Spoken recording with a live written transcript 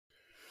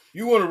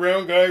You want a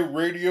Round Guy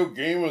Radio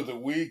Game of the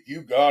Week?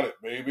 You got it,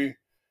 baby.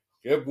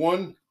 Get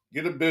one,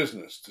 get a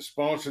business to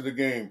sponsor the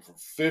game for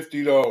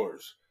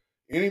 $50.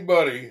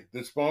 Anybody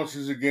that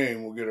sponsors a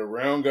game will get a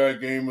Round Guy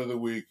Game of the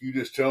Week. You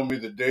just tell me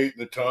the date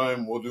and the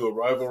time. We'll do a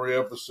rivalry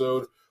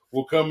episode.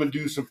 We'll come and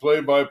do some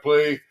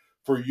play-by-play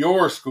for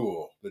your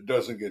school that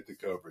doesn't get the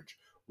coverage.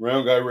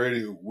 Round Guy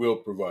Radio will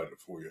provide it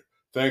for you.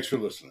 Thanks for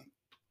listening.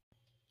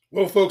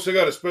 Well, folks, I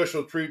got a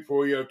special treat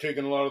for you. I've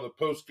taken a lot of the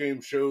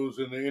post-game shows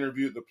and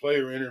the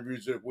player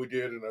interviews that we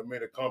did, and I've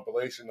made a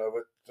compilation of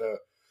it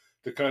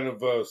to kind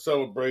of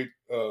celebrate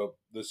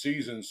the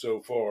season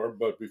so far.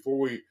 But before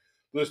we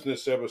listen to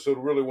this episode,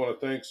 I really want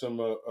to thank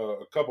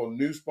a couple of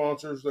new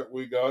sponsors that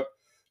we got.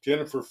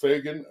 Jennifer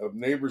Fagan of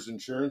Neighbors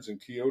Insurance in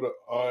Keota,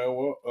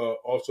 Iowa.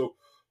 Also,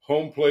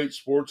 Home Plate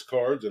Sports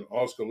Cards in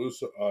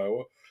Oskaloosa,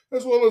 Iowa.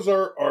 As well as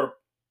our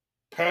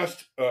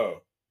past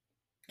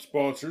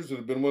sponsors that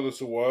have been with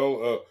us a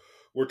while.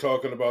 We're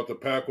talking about the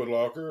Packwood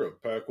Locker of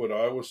Packwood,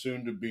 Iowa,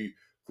 soon to be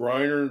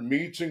Griner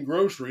Meats and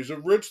Groceries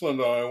of Richland,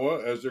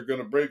 Iowa, as they're going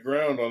to break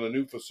ground on a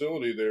new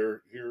facility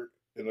there here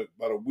in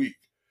about a week.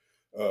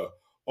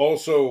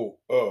 Also,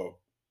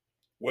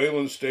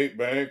 Wayland State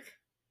Bank,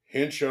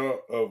 Henshaw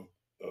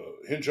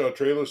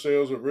Trailer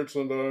Sales of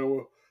Richland,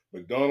 Iowa,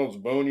 McDonald's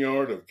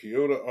Boneyard of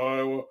Keota,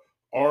 Iowa,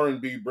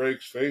 R&B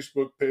Brakes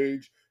Facebook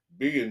page,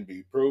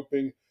 B&B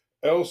Proping,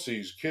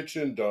 Elsie's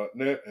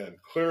Kitchen.net, and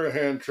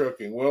Clarahan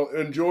Trucking. Well,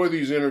 enjoy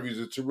these interviews.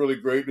 It's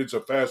it's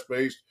a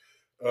fast-paced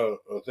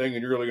thing,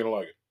 and you're really going to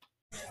like it.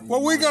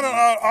 Well, we got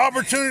an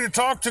opportunity to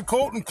talk to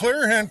Colton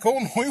Clarahan.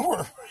 Colton, we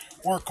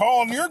were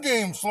calling your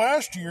games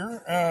last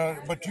year,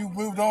 but you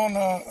moved on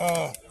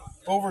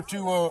over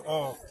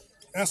to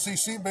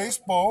SEC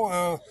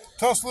baseball.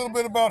 Tell us a little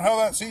bit about how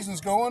that season's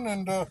going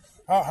and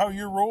how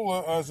your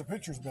role as a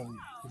pitcher's been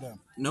for them.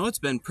 No, it's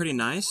been pretty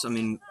nice. I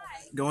mean,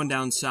 going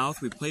down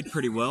south, we played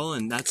pretty well,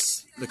 and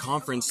that's the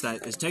conference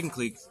that is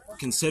technically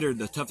considered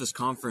the toughest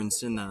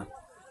conference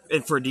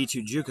for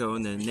D2 JUCO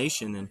in the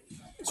nation. And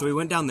so we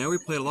went down there. We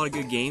played a lot of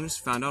good games,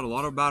 found out a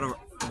lot about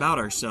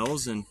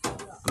ourselves, and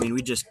I mean,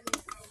 we just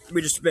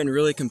been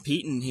really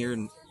competing here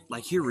and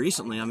here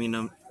recently. I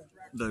mean,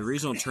 the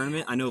regional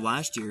tournament. I know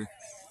last year,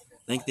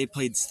 I think they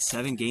played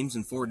 7 games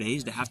in 4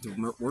 days to have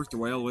to work their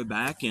way all the way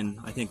back, and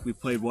I think we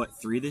played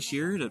 3 this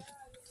year to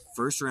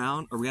first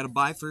round, or we had a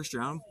bye first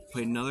round.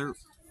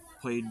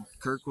 Played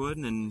Kirkwood,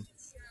 and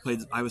played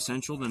Iowa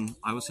Central, then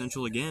Iowa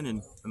Central again,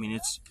 and I mean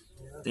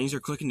things are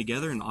clicking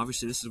together, and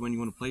obviously this is when you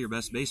want to play your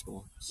best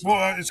baseball. So.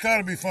 Well, it's got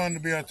to be fun to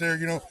be out there.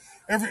 You know,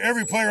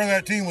 every player on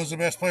that team was the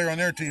best player on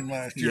their team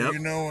last year. Yep. You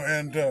know,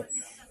 and you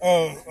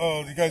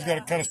guys got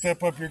to kind of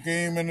step up your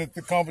game, and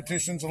the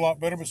competition's a lot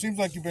better. But it seems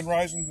like you've been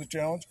rising to the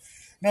challenge.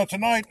 Now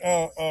tonight,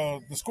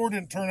 the score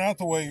didn't turn out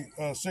the way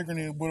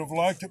Sigourney would have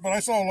liked it, but I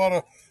saw a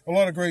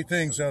lot of great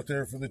things out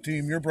there for the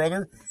team. Your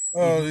brother,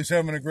 he's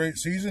having a great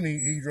season.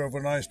 He drove a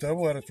nice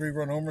double, had a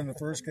 3-run homer in the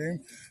first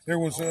game. There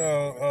was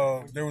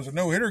a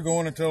no-hitter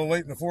going until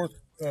late in the fourth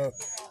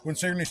when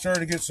Sigourney started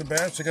to get some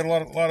bats. They got a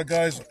lot of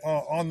guys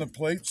on the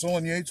plate.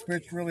 Solon Yates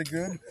pitched really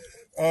good.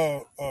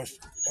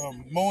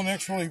 Mullen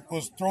actually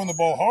was throwing the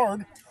ball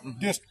hard,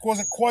 just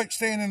wasn't quite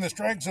staying in the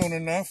strike zone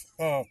enough.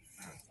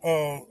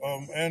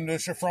 And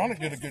Shafronic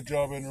did a good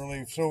job in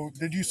relief. So,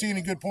 did you see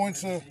any good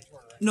points?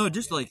 No,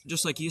 just like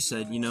you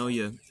said,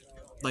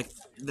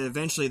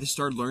 eventually they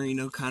started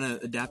learning, kind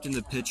of adapting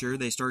to the pitcher.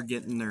 They started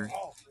getting you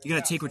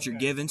got to take what you're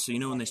given. So,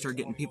 when they start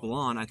getting people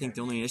on, I think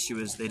the only issue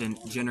is they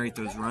didn't generate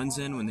those runs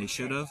in when they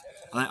should have.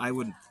 I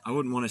wouldn't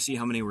want to see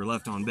how many were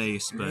left on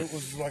base, but it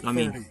was like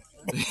 30.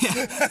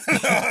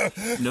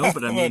 No,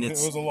 but I mean, it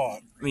was a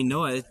lot. I mean,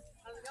 no,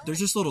 there's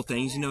just little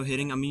things,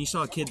 hitting. I mean, you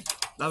saw that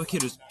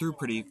kid was threw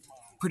pretty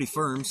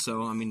firm.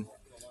 So, I mean,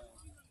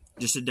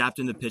 just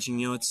adapting to pitching,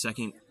 it's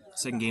second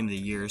game of the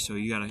year. So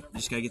you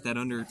just gotta get that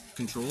under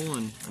control.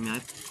 And I mean, I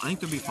think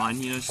they'll be fine.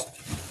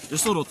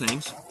 Just little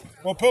things.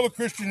 Well, Pella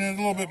Christian is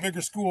a little bit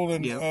bigger school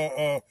than,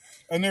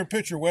 and their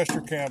pitcher,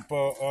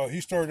 Westerkamp,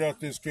 he started out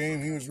this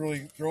game. He was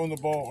really throwing the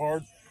ball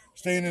hard,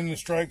 staying in the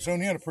strike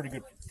zone. He had a pretty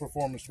good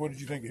performance. What did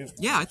you think of his?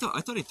 Yeah, I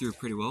thought he threw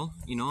pretty well.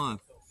 I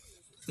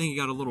think he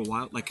got a little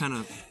wild, kind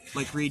of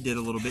like Reed did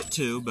a little bit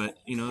too, but,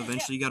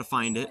 eventually you got to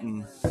find it,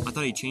 and I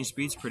thought he changed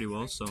speeds pretty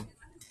well, so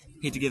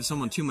hate to give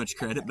someone too much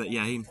credit, but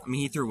yeah,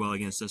 he threw well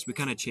against us. We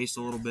kind of chased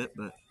a little bit,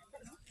 but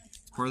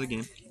it's part of the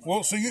game.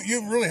 Well, so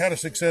you've really had a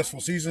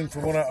successful season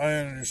from what I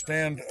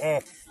understand.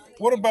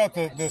 What about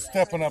the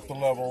stepping up the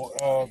level,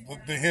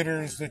 the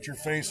hitters that you're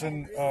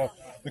facing,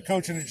 the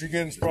coaching that you're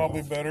getting is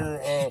probably better.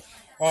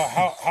 What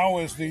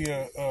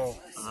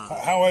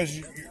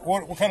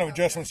kind of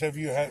adjustments have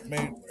you had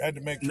to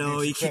make?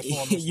 No,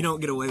 you don't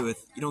get away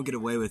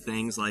with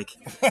things like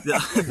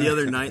the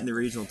other night in the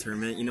regional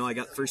tournament. I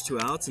got first 2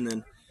 outs, and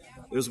then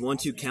it was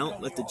 1-2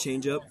 count. Let the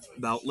change up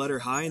about letter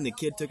high, and the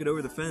kid took it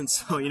over the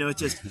fence. So it's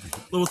just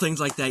little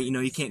things like that.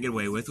 You can't get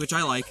away with, which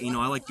I like.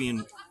 I like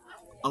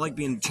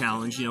being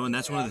challenged. And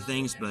that's one of the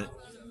things, but.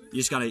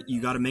 You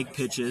gotta make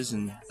pitches,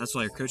 and that's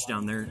why our coach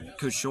down there,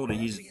 Coach Schulte,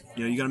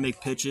 you gotta make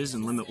pitches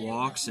and limit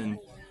walks, and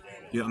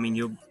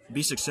you'll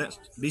be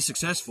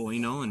successful, you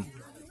know, and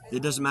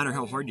it doesn't matter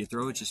how hard you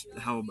throw, it's just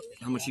how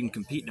much you can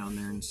compete down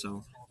there. And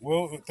so,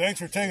 well, thanks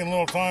for taking a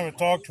little time to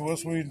talk to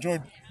us. We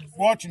enjoyed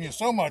watching you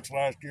so much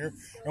last year,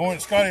 and when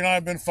Scotty and I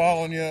have been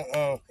following you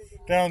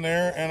down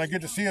there, and I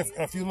get to see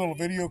a few little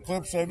video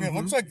clips of you. It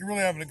looks like you're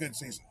really having a good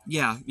season.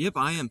 Yeah, yep,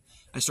 I am.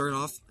 I started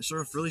off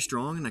really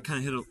strong, and I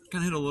kind of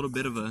hit a little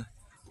bit of a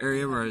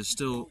area where I was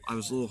a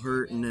little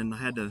hurt, and then I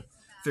had to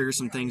figure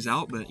some things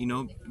out. But you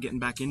know, getting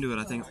back into it,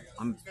 I think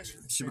I'm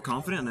super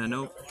confident, and I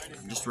know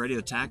I'm just ready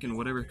to attack and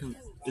whatever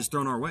is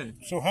thrown our way.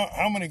 So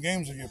how many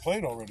games have you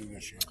played already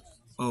this year?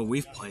 Oh,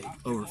 we've played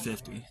over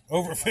 50.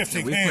 Over 50 yeah,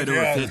 games. We've played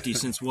over 50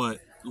 since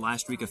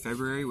last week of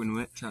February when we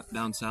went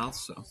down south.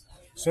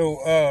 So,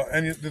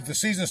 and the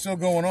season's still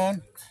going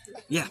on?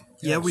 Yeah,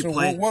 we so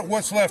play.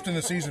 What's left in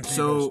the season for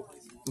you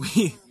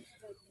guys?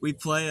 we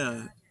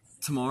play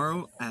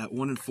tomorrow at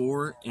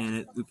 1-4,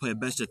 and we play a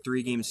best of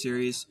 3 game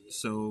series.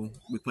 So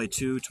we play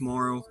 2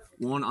 tomorrow,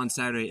 1 on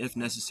Saturday if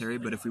necessary.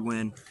 But if we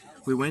win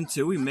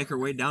 2, we make our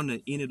way down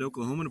to Enid,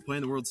 Oklahoma to play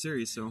in the World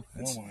Series. So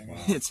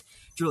it's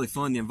really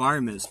fun. The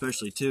environment,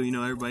 especially too. You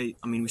know, everybody.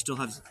 I mean, we still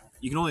have.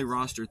 You can only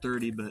roster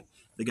 30, but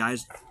the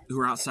guys who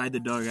are outside the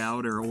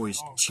dugout are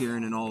always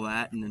cheering and all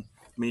that. And I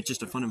mean, it's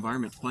just a fun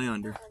environment to play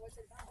under.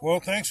 Well,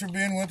 thanks for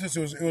being with us.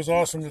 It was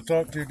awesome to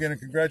talk to you again, and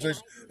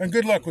congratulations, and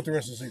good luck with the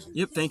rest of the season.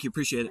 Yep, thank you.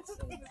 Appreciate it.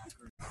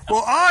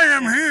 Well, I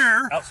am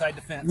here outside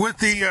the fence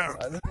with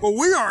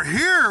we are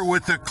here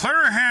with the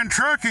Clarahan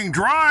Trucking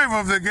Drive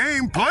of the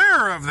Game,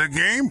 Player of the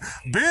Game,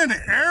 Ben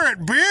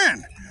Arrett.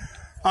 Ben,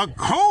 a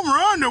home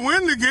run to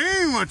win the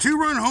game, a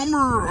 2-run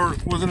homer, or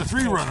was it a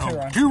 3-run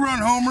homer? 2-run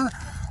homer.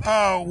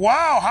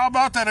 Wow, how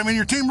about that? I mean,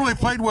 your team really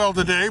played well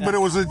today, but it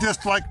was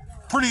just like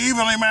pretty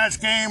evenly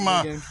matched game.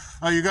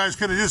 You guys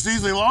could have just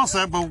easily lost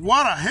that, but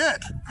what a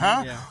hit,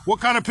 huh? Yeah.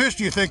 What kind of pitch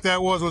do you think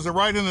that was? Was it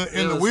right in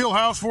the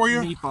wheelhouse for you?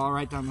 Meatball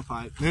right down the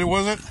pipe. It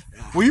wasn't?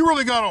 Yeah. Well, you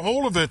really got a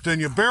hold of it, then.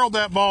 You barreled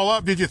that ball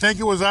up. Did you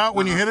think it was out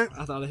when you hit it?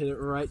 I thought I hit it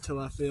right to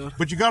left field.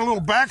 But you got a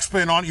little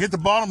backspin on it. You hit the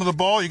bottom of the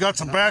ball. You got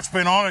some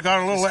backspin on it.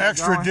 Got a little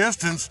extra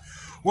distance.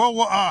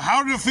 Well,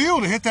 how did it feel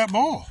to hit that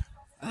ball?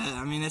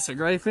 I mean, it's a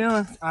great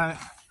feeling. I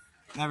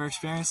never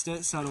experienced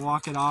it, so to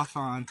walk it off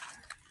on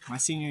my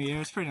senior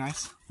year, it's pretty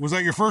nice. Was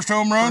that your first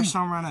home run? First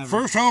home run ever.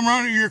 First home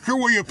run of your career.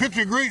 Well, you picked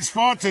a great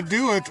spot to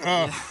do it.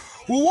 Well,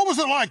 what was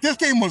it like? This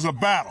game was a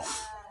battle.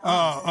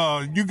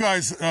 You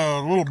guys,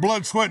 a little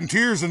blood, sweat, and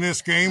tears in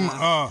this game.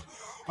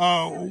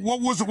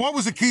 What was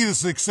the key to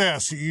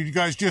success? You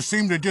guys just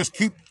seemed to just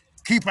keep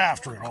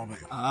after it all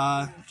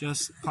day.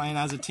 Just playing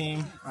as a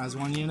team, as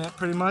one unit,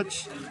 pretty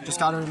much. Just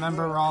got to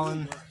remember we're all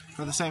in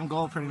for the same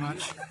goal, pretty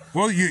much.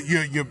 Well,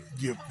 you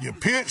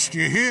pitched,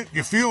 you hit,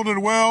 you fielded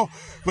well,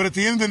 but at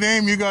the end of the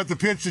game, you got the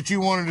pitch that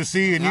you wanted to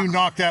see, and you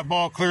knocked that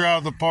ball clear out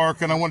of the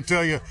park. And I want to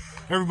tell you,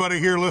 everybody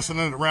here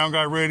listening to Round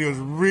Guy Radio is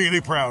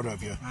really proud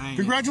of you.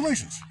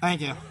 Congratulations.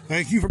 Thank you.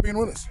 Thank you for being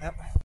with us. Yep.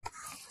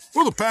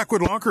 Well, the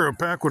Packwood Locker of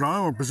Packwood,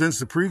 Iowa presents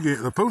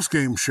the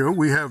post-game show.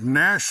 We have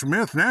Nash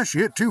Smith. Nash,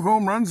 you hit 2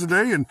 home runs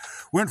today and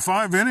went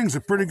 5 innings,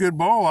 a pretty good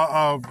ball.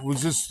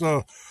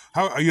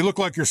 How you look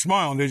like you're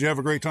smiling. Did you have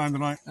a great time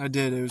tonight? I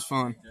did. It was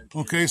fun.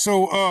 Okay,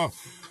 so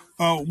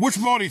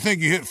which ball do you think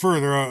you hit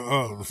further,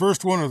 the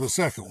first one or the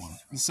second one?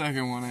 The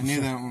second one. I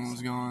knew that one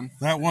was gone.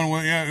 That one,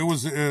 it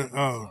was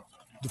the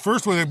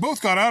first one. They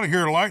both got out of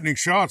here lightning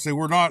shots. They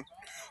were not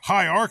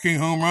high arcing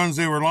home runs.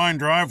 They were line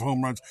drive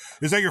home runs.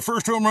 Is that your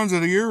first home runs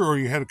of the year, or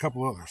you had a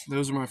couple others?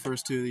 Those are my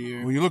first 2 of the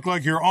year. Well, you look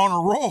like you're on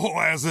a roll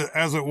as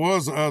it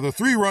was. The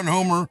 3-run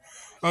homer.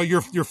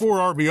 Your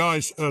 4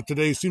 RBIs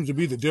today seems to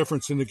be the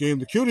difference in the game.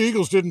 The Keota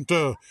Eagles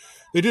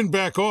didn't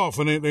back off,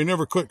 and they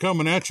never quit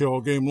coming at you all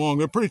game long.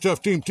 They're a pretty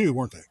tough team too,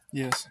 weren't they?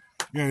 Yes.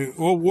 Yeah.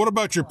 Well, what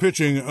about your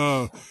pitching?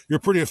 You're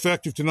pretty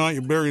effective tonight.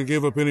 You barely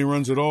gave up any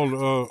runs at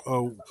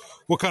all.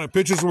 What kind of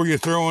pitches were you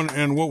throwing,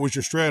 and what was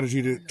your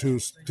strategy to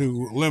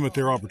limit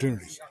their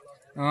opportunities?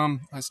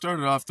 I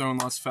started off throwing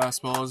lots of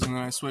fastballs, and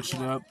then I switched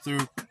it up, threw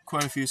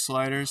quite a few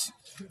sliders,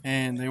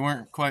 and they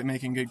weren't quite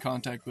making good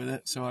contact with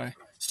it, so I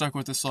stuck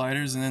with the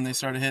sliders, and then they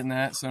started hitting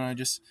that, so I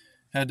just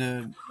had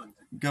to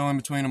go in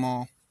between them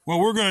all. Well,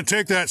 we're going to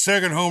take that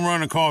second home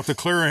run and call it the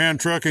Clarahan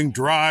Trucking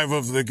Drive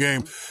of the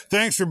Game.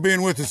 Thanks for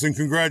being with us, and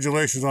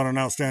congratulations on an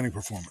outstanding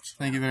performance.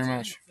 Thank you very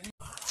much.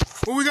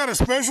 Well, we got a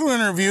special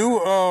interview.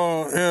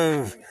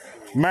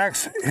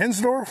 Max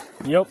Hinsdorf.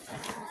 Yep.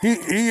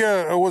 He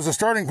was a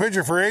starting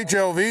pitcher for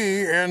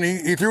HLV, and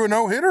he threw a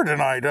no-hitter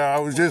tonight. I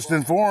was just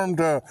informed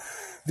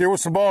there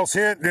was some balls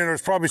hit, and there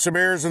was probably some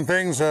errors and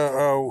things.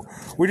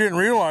 We didn't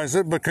realize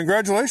it, but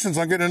congratulations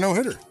on getting a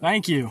no-hitter.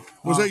 Thank you.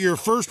 Was that your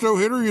first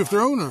no-hitter you've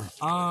thrown? Or?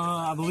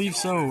 I believe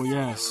so,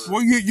 yes.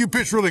 Well, you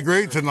pitched really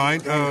great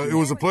tonight. It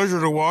was a pleasure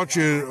to watch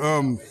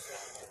you.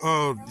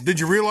 Did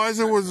you realize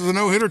it was a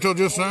no-hitter till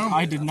just now?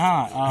 I did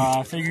not.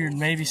 I figured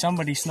maybe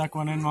somebody snuck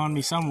one in on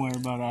me somewhere,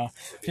 but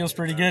feels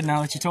pretty good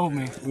now that you told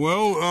me.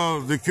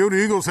 Well, the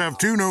Keota Eagles have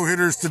 2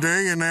 no-hitters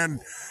today,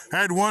 and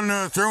had one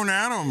thrown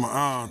at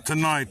them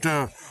tonight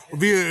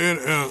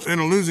in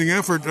a losing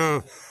effort.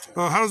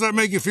 how does that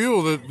make you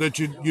feel that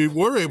you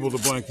were able to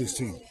blank this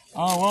team?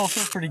 Oh, well, it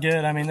feels pretty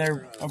good. I mean,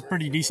 they're a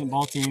pretty decent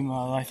ball team.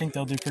 I think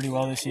they'll do pretty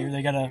well this year.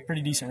 They got a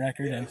pretty decent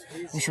record, and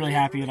I'm just really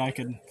happy that I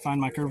could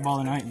find my curveball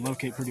tonight and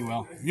locate pretty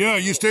well. Yeah,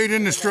 you stayed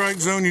in the strike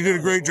zone. You did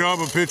a great job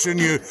of pitching.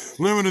 You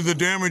limited the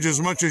damage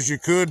as much as you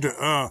could.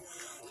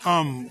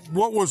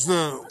 What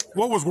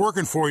was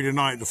working for you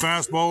tonight? The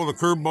fastball, the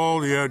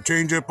curveball, the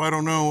changeup? I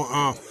don't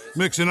know.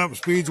 Mixing up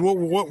speeds.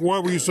 Why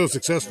were you so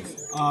successful?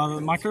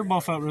 My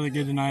curveball felt really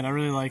good tonight. I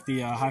really like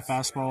the high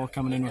fastball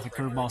coming in with a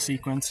curveball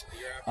sequence.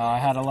 I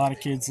had a lot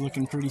of kids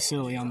looking pretty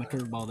silly on the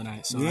curveball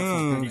tonight, so that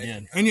felt pretty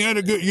good. And you had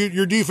a good.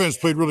 Your defense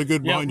played really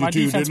good behind you too.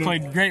 My defense didn't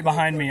it? played great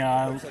behind me.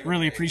 I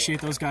really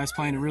appreciate those guys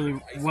playing a really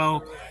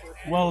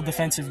well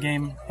defensive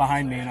game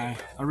behind me, and I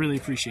really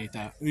appreciate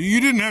that. You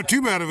didn't have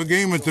too bad of a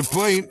game at the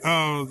plate.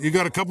 You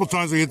got a couple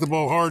times where you hit the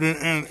ball hard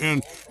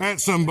and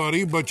at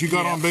somebody, but you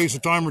got on base a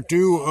time or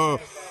two.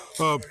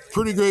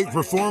 Pretty great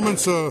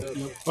performance.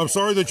 I'm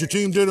sorry that your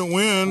team didn't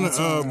win,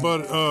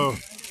 but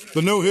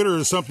the no-hitter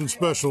is something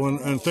special,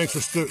 and thanks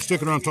for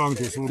sticking around talking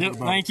to us a little bit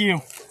about Thank you.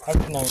 Have a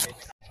good night.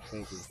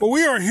 Well,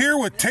 we are here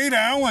with Tate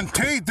Allen.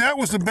 Tate, that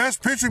was the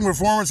best pitching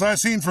performance I've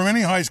seen from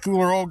any high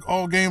schooler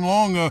all game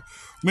long.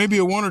 Maybe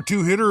a 1 or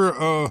 2 hitter.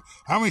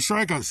 How many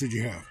strikeouts did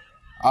you have?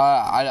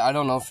 I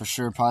don't know for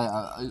sure.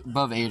 Probably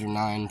above 8 or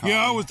 9. Probably.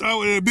 Yeah, I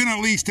would have been at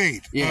least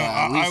 8. Yeah,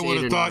 at least I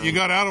would have thought 9. you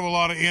got out of a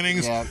lot of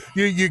innings. Yeah.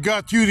 You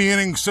got through the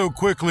innings so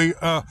quickly.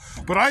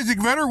 But Isaac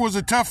Vetter was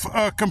a tough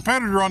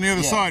competitor on the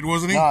other side,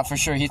 wasn't he? No, for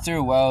sure. He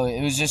threw well.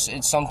 It was just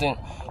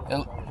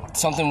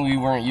something we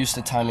weren't used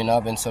to timing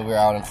up, and so we were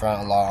out in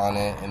front a lot on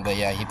it. But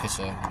yeah, he pitched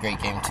a great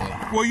game too.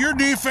 Well, your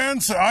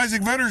defense,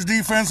 Isaac Vetter's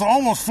defense,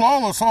 almost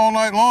flawless all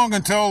night long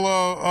until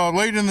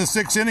late in the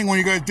 6th inning when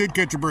you guys did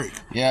catch a break.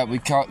 Yeah, we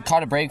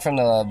caught a break from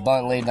the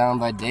bunt laid down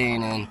by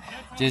Dane, and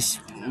just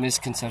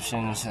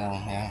misconceptions.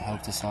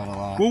 Helped us out a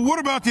lot. Well, what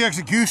about the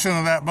execution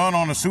of that bunt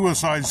on a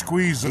suicide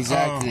squeeze?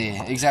 Exactly.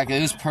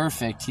 It was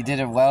perfect. He did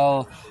it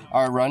well.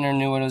 Our runner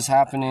knew what was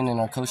happening, and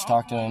our coach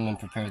talked to him and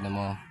prepared them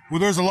all. Well,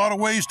 there's a lot of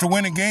ways to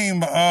win a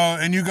game,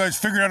 and you guys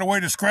figured out a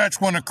way to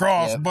scratch one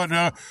across, but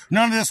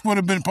none of this would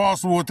have been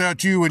possible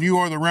without you, and you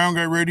are the Round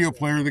Guy radio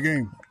player of the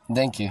game.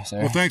 Thank you, sir.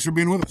 Well, thanks for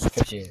being with us.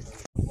 Appreciate it.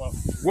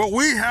 Well,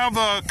 we have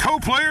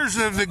co-players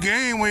of the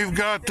game. We've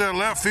got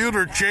left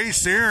fielder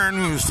Chase Aaron,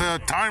 who's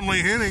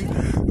timely hitting,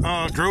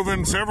 drove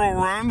in several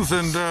runs,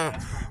 and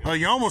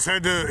you almost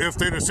had to, if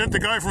they'd have sent the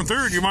guy from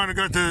third, you might have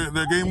got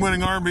the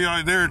game-winning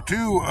RBI there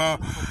too.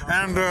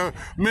 And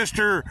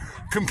Mr.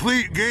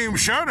 Complete Game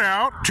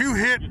Shutout,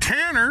 2-hit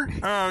Tanner.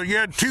 You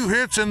had 2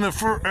 hits in the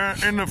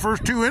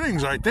first 2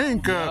 innings, I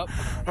think.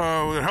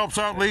 It helps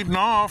out leading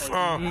off.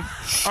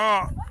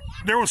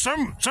 There was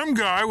some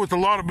guy with a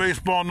lot of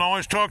baseball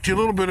knowledge talked to you a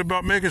little bit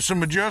about making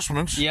some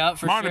adjustments. Yeah,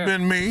 for Might have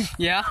been me.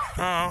 Yeah.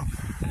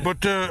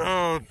 But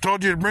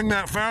told you to bring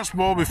that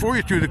fastball before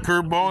you threw the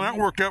curveball, and that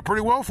worked out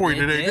pretty well for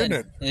you today, didn't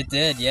it? It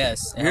did,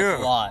 yes. It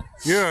helped a lot.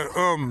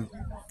 Yeah.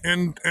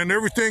 And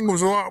everything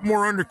was a lot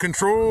more under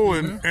control,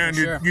 and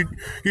sure.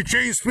 you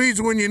changed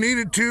speeds when you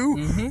needed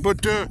to,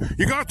 but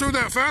you got to throw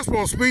that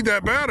fastball speed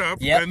that bat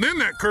up, and then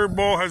that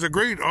curveball has a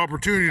great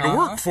opportunity to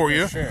work for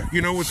you, sure. you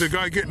know, with the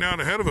guy getting out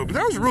ahead of it. But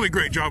that was a really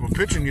great job of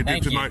pitching you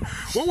did tonight.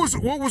 What was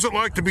it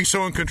like to be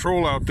so in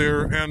control out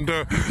there, and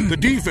the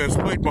defense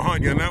played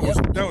behind you, and that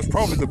was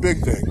probably the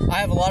big thing. I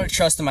have a lot of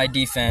trust in my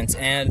defense,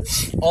 and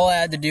all I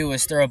had to do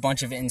was throw a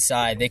bunch of it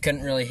inside. They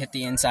couldn't really hit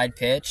the inside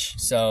pitch,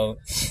 so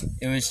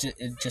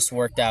it just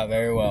worked out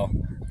very well.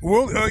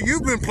 Well,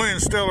 you've been playing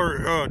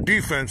stellar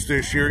defense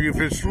this year. You've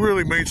just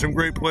really made some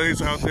great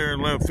plays out there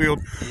in left field.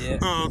 Yeah.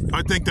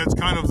 I think that's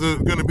kind of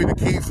going to be the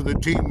key for the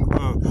team.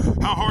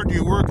 How hard do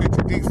you work at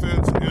your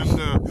defense, and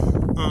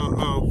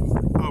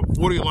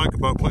what do you like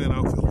about playing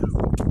outfield?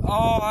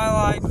 Oh,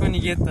 I like when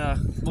you get the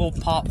little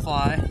pop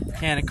fly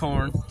can of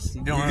corn.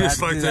 You don't have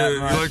to do that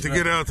much, you like to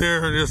get out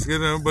there and just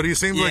but you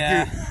seem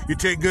like you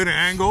take good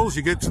angles,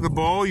 you get to the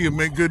ball, you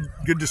make good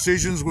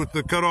decisions with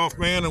the cutoff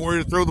man and where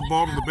to throw the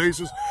ball to the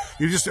bases.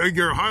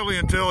 You're a highly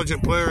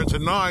intelligent player, and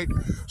tonight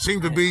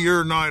seemed to be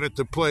your night at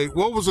the plate.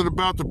 What was it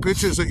about the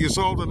pitches that you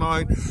saw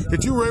tonight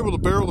that you were able to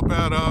barrel the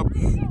bat up,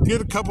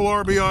 get a couple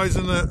RBIs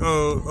in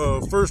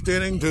the first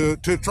inning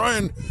to try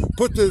and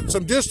put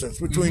some distance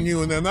between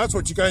you and them? That's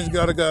what you guys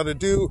got to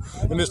do,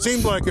 and it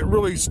seemed like it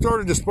really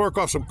started to spark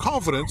off some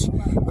confidence,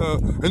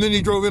 and then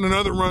you drove in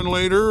another run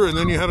later, and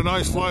then you had a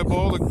nice fly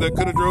ball that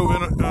could have drove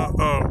in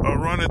a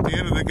run at the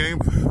end of the game,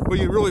 but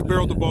you really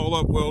barreled the ball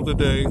up well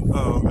today,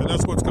 and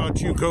that's what's got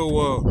you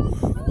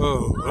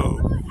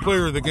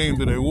player of the game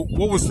today.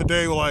 What was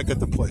today like at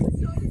the plate?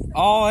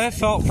 Oh, it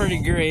felt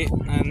pretty great.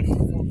 And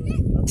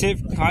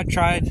I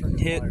tried to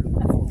hit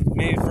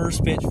maybe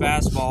first pitch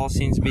fastball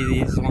seems to be the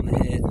easiest one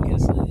to hit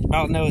because I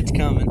don't know it's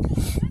coming.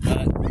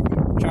 But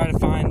try to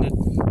find the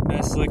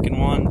best looking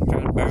one,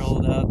 try to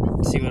barrel it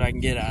up, see what I can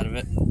get out of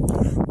it.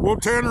 Well,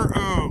 Tanner,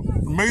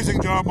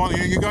 amazing job on the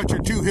end. You got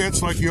your 2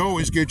 hits like you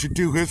always get your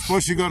 2 hits.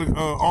 Plus you got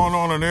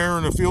on an error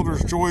and a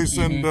fielder's choice,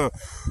 and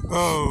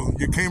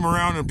you came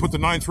around and put the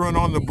 9th run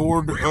on the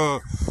board.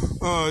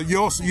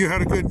 You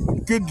had a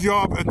good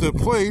job at the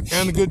plate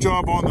and a good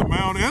job on the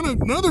mound.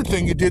 And another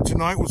thing you did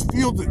tonight was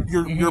field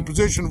your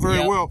position very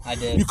well. I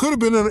did. You could have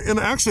been in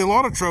actually a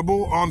lot of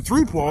trouble on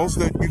 3 balls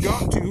that you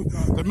got to,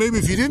 that maybe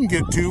if you didn't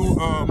get to,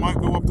 might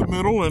go up the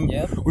middle, and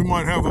we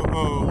might have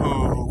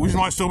we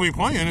might still be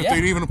playing if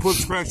they'd even put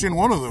scratched in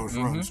one of those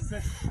runs.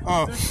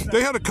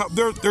 They had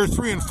their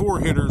 3 and 4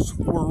 hitters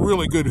were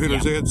really good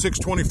hitters. They had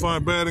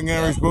 625 batting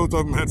average. Both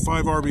of them had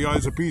 5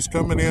 RBIs apiece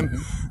coming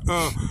in.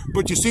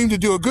 But you seemed to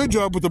do a good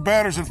job with the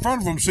batters in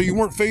front of them, so you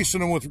weren't facing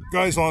them with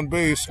guys on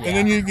base. And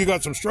then you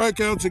got some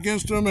strikeouts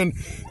against them,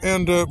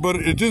 but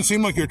it didn't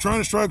seem like you were trying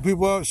to strike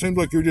people out. It seemed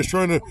like you were just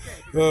trying to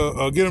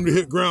get them to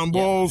hit ground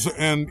balls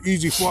and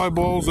easy fly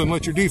balls and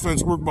let your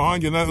defense work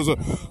behind you. And that was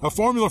a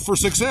formula for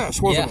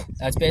success, wasn't it? Yeah,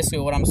 that's basically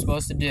what I'm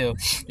supposed to do.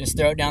 Just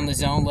throw it down the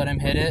zone, let him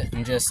hit it,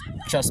 and just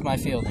trust my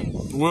fielding.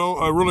 Well,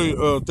 I really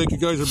think you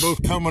guys are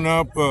both coming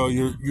up.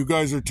 You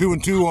guys are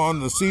 2-2 on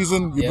the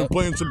season. You've been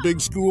playing some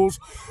big schools,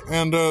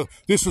 and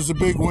this was a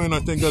big win. I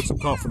think got some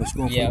confidence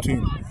going for the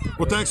team.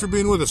 Well, thanks for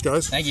being with us,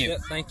 guys. Thank you.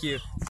 Thank you.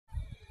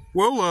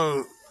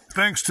 Well,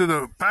 thanks to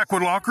the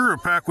Packwood Locker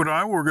of Packwood,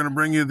 Iowa, we're going to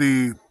bring you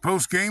the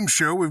post-game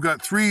show. We've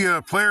got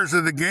 3 players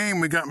of the game.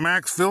 We got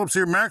Max Phillips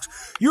here. Max,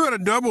 you had a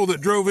double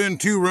that drove in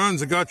 2 runs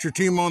that got your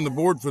team on the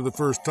board for the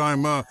first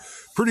time.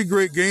 Pretty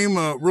great game,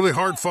 really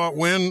hard-fought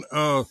win.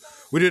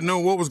 We didn't know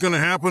what was going to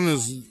happen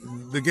as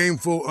the game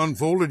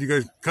unfolded. You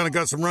guys kind of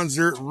got some runs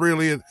there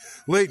really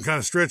late and kind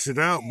of stretched it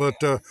out.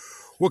 But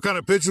what kind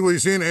of pitcher were you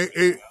seeing?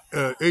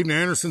 Aiden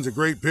Anderson's a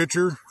great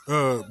pitcher,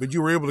 but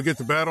you were able to get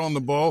the bat on the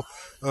ball.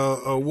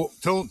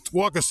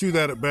 Walk us through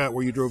that at bat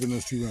where you drove in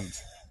those 2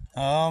 runs.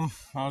 I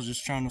was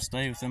just trying to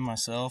stay within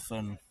myself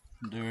and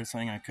do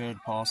everything I could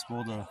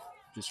possible to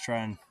just try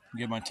and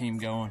get my team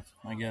going,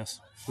 I guess.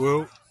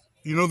 Well,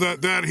 you know,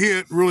 that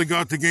hit really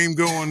got the game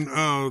going.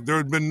 There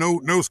had been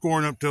no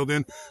scoring up till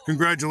then.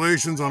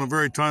 Congratulations on a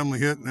very timely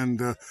hit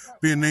and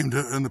being named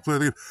in the play of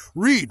the game.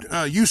 Reed,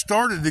 you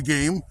started the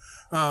game,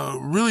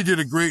 really did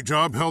a great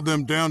job, held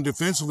them down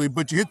defensively,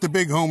 but you hit the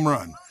big home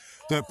run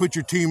that put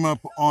your team up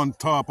on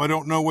top. I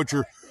don't know what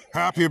you're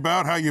happy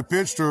about, how you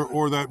pitched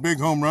or that big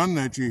home run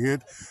that you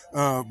hit,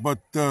 but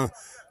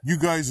you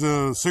guys,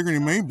 Sigourney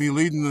may be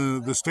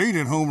leading the state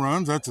in home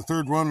runs. That's the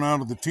 3rd run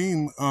out of the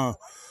team.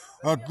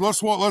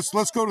 Let's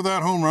go to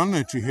that home run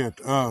that you hit.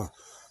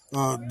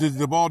 Did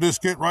the ball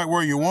just get right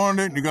where you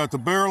wanted it and you got the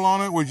barrel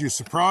on it? Was you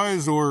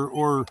surprised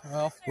or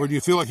do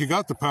you feel like you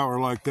got the power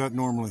like that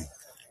normally?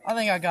 I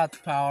think I got the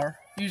power.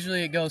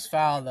 Usually it goes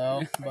foul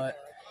though, but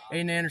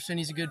Aiden Anderson,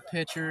 he's a good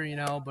pitcher,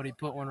 but he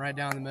put one right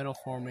down the middle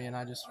for me and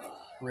I just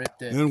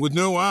ripped it. And with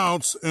no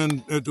outs,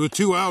 and with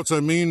 2 outs,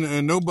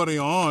 and nobody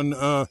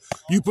on,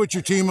 you put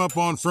your team up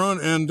on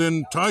front, and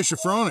then Ty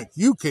Shafronic,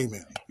 you came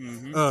in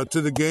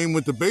to the game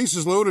with the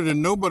bases loaded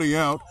and nobody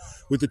out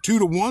with the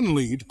 2-1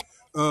 lead.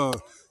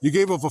 You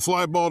gave up a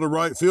fly ball to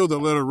right field that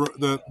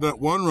let that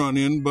 1 run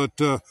in, but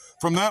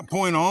from that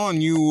point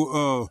on,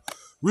 you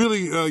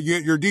really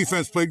your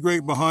defense played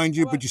great behind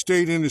you, but you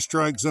stayed in the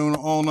strike zone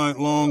all night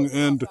long,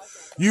 and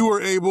you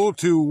were able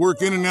to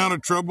work in and out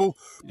of trouble,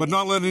 but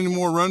not let any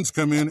more runs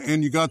come in,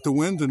 and you got the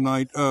win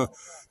tonight.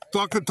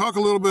 Talk a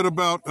little bit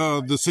about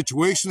the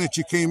situation that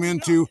you came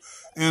into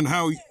and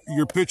how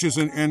your pitches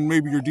and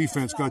maybe your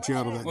defense got you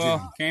out of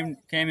that jam.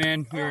 Came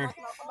in, we were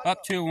up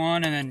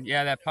 2-1, and then,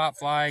 that pop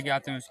fly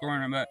got them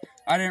scoring, but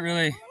I didn't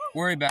really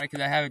worry about it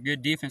because I have a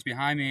good defense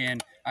behind me,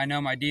 and I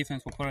know my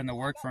defense will put in the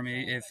work for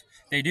me if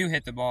they do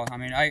hit the ball. I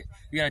mean,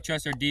 you got to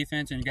trust their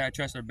defense, and you got to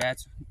trust their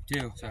bats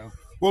too, so.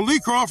 Well, Lee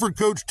Crawford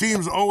coach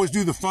teams always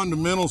do the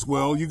fundamentals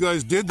well. You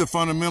guys did the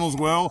fundamentals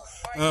well,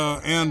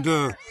 and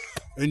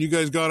you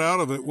guys got out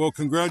of it. Well,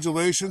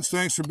 congratulations.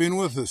 Thanks for being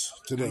with us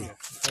today.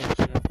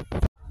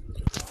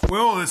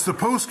 Well, it's the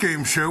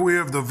post-game show. We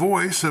have the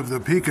voice of the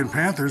Pekin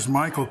Panthers,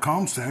 Michael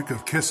Comstock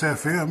of KISS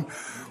FM.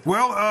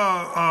 Well,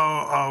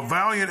 a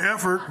valiant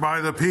effort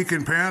by the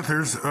Pekin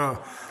Panthers.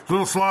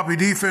 Little sloppy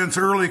defense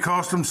early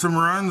cost them some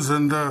runs,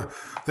 and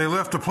they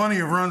left plenty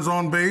of runs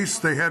on base.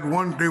 They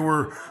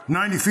were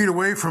 90 feet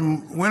away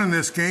from winning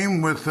this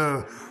game with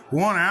 1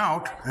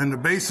 out and the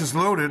bases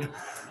loaded,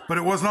 but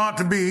it was not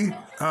to be.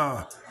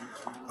 Tell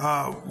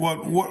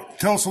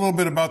us a little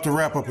bit about the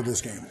wrap-up of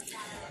this game.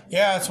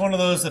 Yeah, it's one of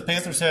those that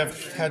Panthers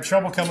have had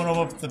trouble coming up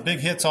with the big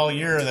hits all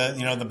year. That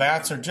the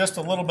bats are just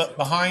a little bit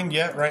behind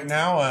yet right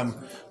now.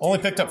 Only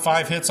picked up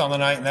 5 hits on the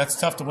night, and that's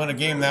tough to win a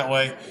game that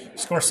way. You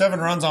score 7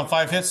 runs on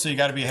 5 hits, so you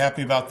got to be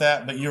happy about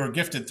that. But you were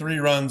gifted 3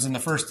 runs in the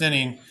first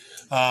inning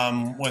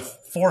with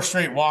 4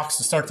 straight walks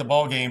to start the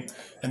ball game,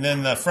 and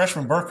then the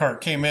freshman Burkhart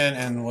came in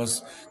and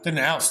did an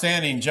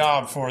outstanding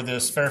job for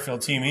this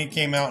Fairfield team. He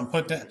came out and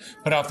put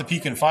out the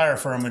Pekin fire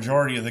for a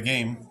majority of the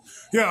game.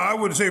 Yeah, I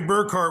would say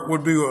Burkhart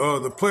would be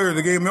the player of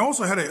the game. They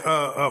also had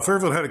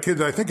Fairfield had a kid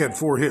that I think had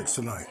 4 hits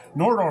tonight.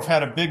 Nordorf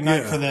had a big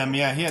night for them.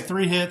 Yeah, he had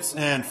 3 hits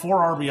and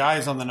 4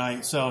 RBIs on the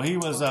night. So he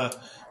was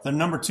the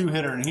number 2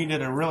 hitter, and he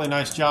did a really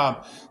nice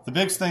job. The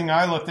biggest thing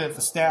I looked at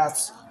the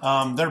stats,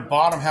 their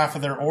bottom half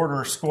of their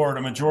order scored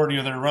a majority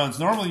of their runs.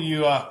 Normally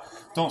you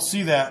don't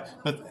see that,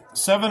 but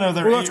 7 of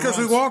their Well, 8 that's because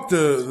we runs. walked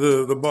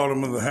the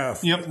bottom of the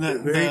half. Yep,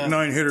 the 8 and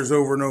 9 hitters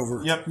over and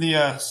over. Yep,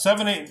 the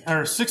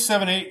 6,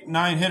 7, 8,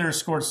 9 hitters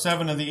scored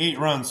 7 of the 8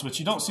 runs, which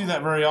you don't see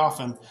that very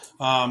often.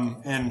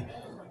 And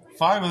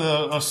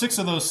 6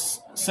 of those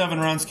 7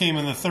 runs came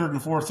in the 3rd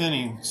and 4th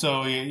inning.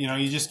 So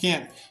you just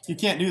can't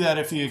do that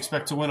if you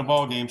expect to win a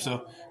ball game.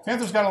 So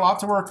Panthers got a lot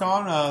to work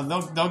on.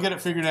 They'll get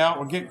it figured out.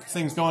 We'll get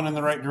things going in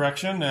the right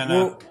direction. And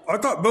well, I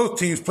thought both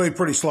teams played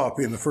pretty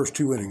sloppy in the first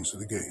 2 innings of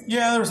the game.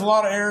 yeah, there was a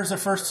lot of errors the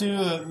first 2.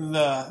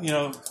 But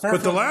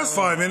the last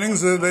 5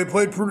 innings,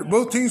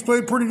 both teams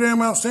played pretty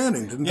damn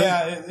outstanding, didn't they?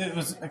 Yeah,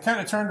 it kind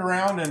of turned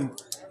around, and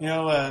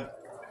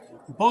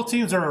both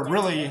teams are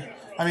really.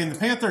 I mean, the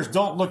Panthers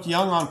don't look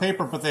young on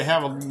paper, but they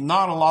have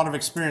not a lot of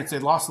experience. They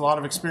lost a lot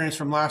of experience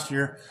from last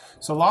year.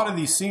 So a lot of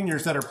these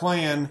seniors that are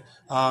playing,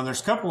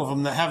 there's a couple of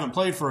them that haven't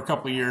played for a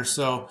couple of years.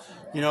 So,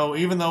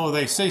 even though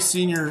they say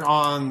senior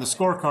on the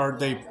scorecard,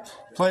 they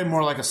play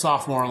more like a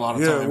sophomore a lot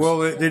of times. Yeah, well,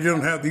 they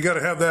don't have. You got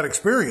to have that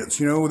experience.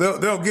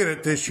 They'll get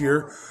it this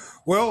year.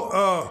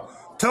 Well,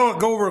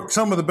 go over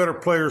some of the better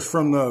players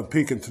from the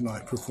Pekin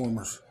tonight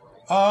performers.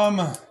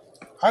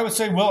 I would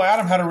say Will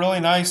Adam had a really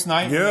nice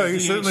night. Yeah, he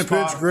certainly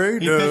pitched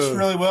great. He pitched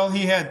really well.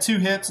 He had 2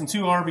 hits and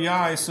 2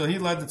 RBIs, so he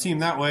led the team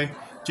that way.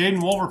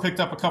 Jaden Wolver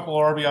picked up a couple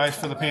of RBIs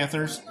for the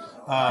Panthers.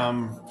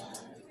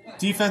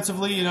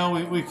 Defensively,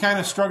 we kind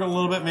of struggled a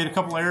little bit, made a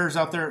couple errors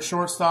out there at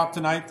shortstop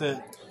tonight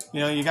that,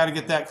 you got to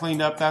get that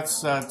cleaned up.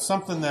 That's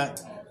something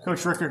that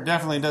Coach Rickert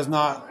definitely does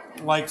not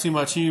like too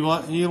much. He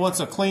wants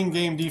a clean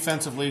game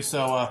defensively,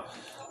 so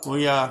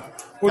we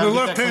well, the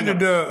left-handed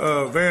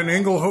Van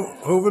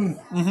Engelhoven,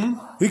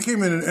 he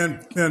came in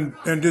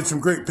and did some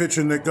great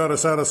pitching that got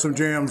us out of some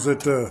jams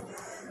that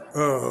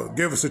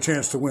gave us a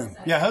chance to win.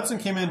 Yeah, Hudson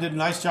came in and did a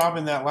nice job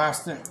in that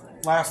last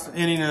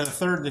inning of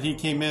the 3rd that he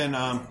came in.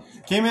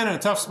 Came in a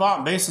tough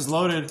spot, bases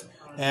loaded,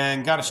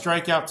 and got a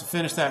strikeout to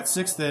finish that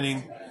 6th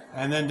inning,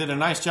 and then did a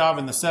nice job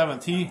in the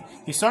 7th.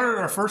 He started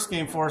our first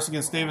game for us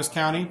against Davis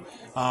County,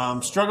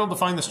 struggled to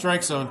find the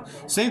strike zone.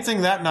 Same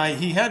thing that night.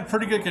 He had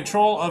pretty good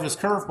control of his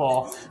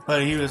curveball,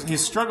 but he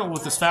struggled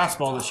with his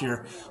fastball this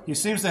year. He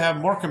seems to have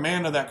more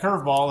command of that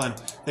curveball, and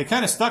they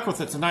kind of stuck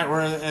with it tonight,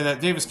 where in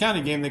that Davis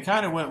County game, they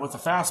kind of went with the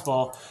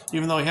fastball,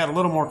 even though he had a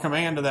little more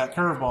command of that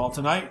curveball.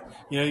 Tonight,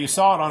 you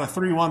saw it on a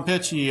 3-1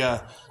 pitch. He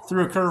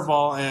threw a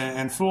curveball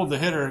and fooled the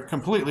hitter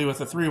completely with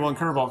a 3-1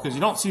 curveball, because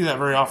you don't see that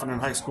very often in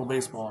high school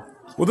baseball.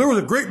 Well, there was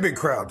a great big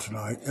crowd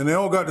tonight, and they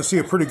all got to see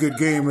a pretty good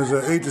game as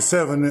an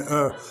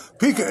 8-7.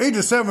 Pekin,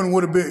 8-7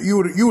 would have been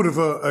you would have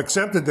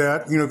accepted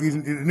that, if you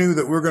knew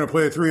that we're going to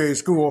play a 3A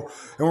school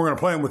and we're going to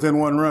play them within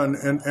 1 run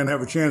and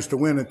have a chance to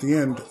win at the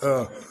end.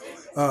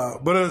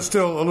 But it's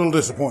still a little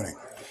disappointing.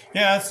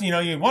 Yeah, it's,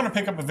 you want to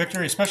pick up a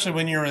victory, especially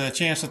when you're in the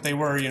chance that they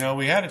were.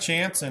 We had a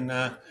chance, and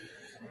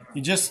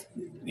you just,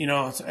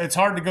 it's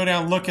hard to go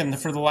down looking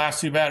for the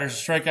last 2 batters,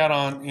 strike out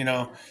on,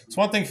 it's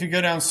one thing if you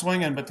go down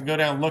swinging, but to go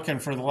down looking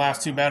for the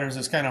last 2 batters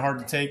is kind of hard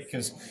to take,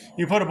 because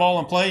you put a ball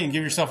in play and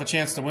give yourself a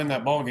chance to win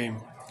that ball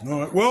game.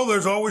 All right. Well,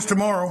 there's always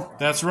tomorrow.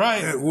 That's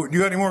right. You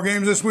got any more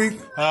games this week?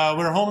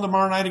 We're home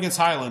tomorrow night against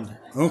Highland.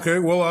 Okay.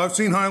 Well, I've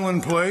seen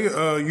Highland play.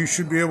 You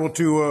should be able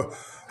to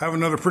have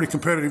another pretty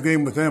competitive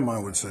game with them, I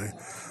would say.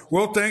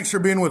 Well, thanks for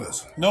being with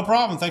us. No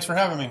problem. Thanks for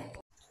having me.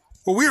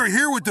 Well, we are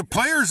here with the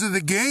players of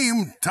the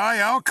game, Ty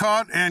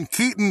Alcott and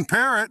Keaton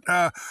Parrott.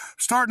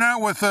 Starting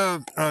out with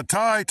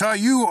Ty. Ty,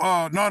 you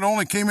not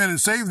only came in and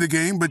saved the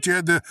game, but you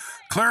had the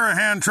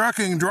Clarahan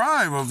trucking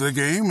drive of the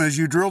game as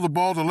you drilled the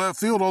ball to left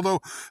field, although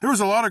there was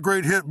a lot of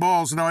great hit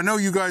balls. Now, I know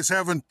you guys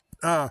haven't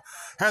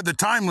had the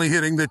timely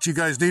hitting that you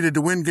guys needed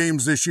to win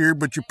games this year,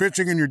 but your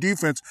pitching and your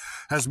defense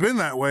has been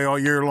that way all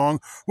year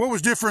long. What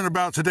was different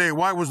about today?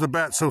 Why was the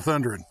bat so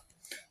thundering?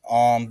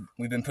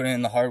 We've been putting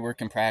in the hard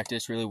work in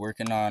practice, really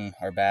working on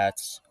our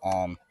bats,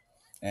 and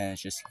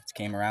it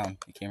came around.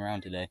 It came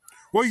around today.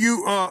 Well,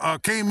 you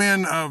came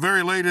in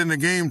very late in the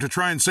game to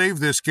try and save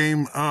this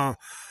game,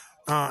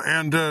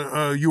 and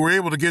you were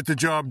able to get the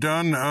job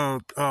done.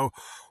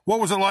 What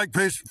was it like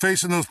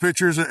facing those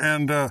pitchers,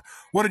 and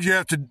what did you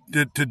have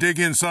to dig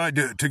inside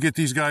to get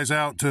these guys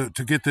out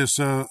to get this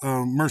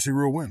Mercy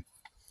Rule win?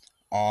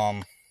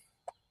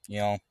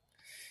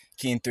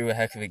 Keaton threw a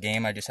heck of a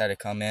game. I just had to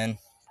come in,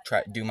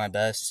 try to do my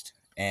best,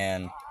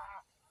 and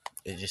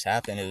it just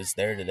happened. It was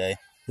there today.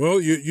 Well,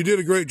 you did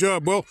a great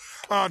job. Well,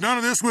 none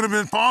of this would have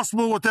been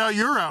possible without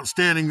your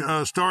outstanding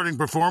starting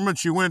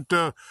performance. You went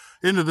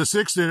into the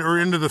 6th inning, or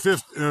into the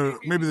 5th,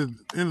 maybe the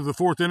end of the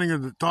 4th inning or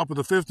the top of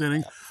the 5th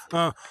inning.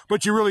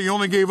 But you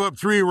only gave up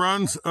 3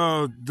 runs.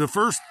 The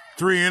first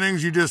 3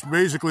 innings, you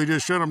basically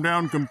shut them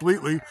down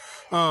completely.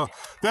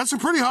 That's a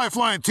pretty high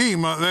flying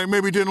team. They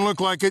maybe didn't look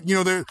like it.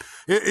 You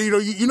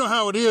know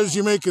how it is.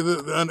 You make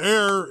an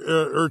error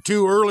or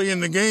 2 early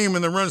in the game,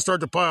 and the runs start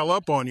to pile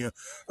up on you.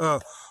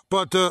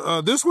 But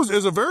this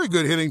is a very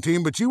good hitting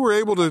team, but you were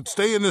able to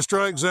stay in the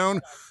strike zone.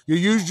 You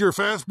used your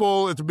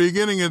fastball at the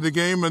beginning of the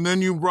game, and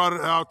then you brought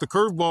out the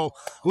curveball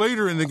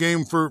later in the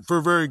game for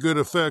very good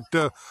effect.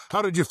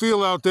 How did you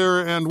feel out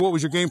there, and what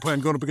was your game plan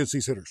going up against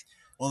these hitters?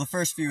 Well, the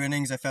first few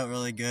innings I felt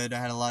really good. I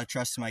had a lot of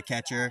trust in my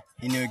catcher.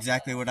 He knew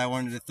exactly what I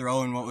wanted to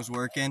throw and what was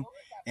working.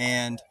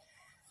 And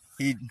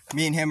me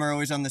and him are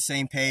always on the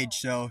same page,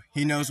 so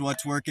he knows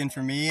what's working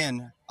for me,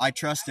 and I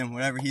trust him.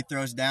 Whatever he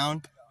throws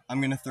down, I'm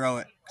going to throw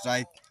it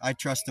because I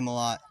trust him a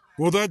lot.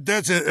 Well,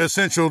 that's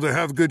essential to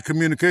have good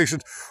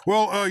communications.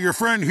 Well, your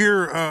friend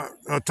here,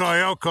 Ty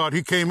Alcott,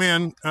 he came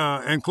in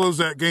and closed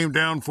that game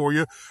down for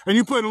you, and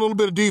you played a little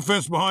bit of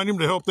defense behind him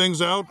to help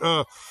things out.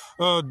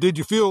 Did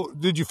you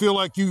feel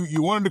like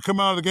you wanted to come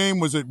out of the game?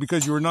 Was it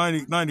because you were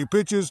 90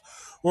 pitches,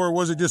 or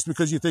was it just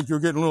because you think you were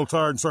getting a little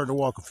tired and starting to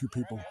walk a few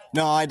people?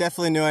 No, I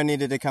definitely knew I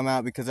needed to come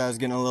out because I was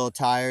getting a little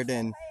tired,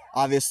 and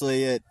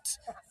obviously it's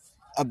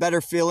a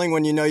better feeling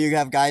when you know you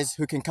have guys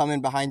who can come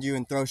in behind you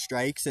and throw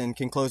strikes and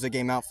can close the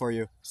game out for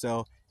you.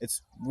 So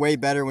it's way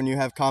better when you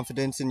have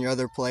confidence in your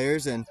other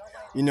players and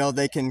you know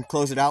they can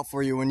close it out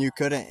for you when you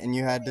couldn't, and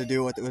you had to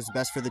do what was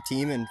best for the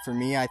team. And for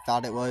me, I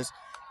thought it was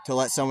to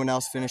let someone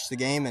else finish the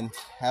game and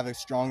have a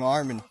strong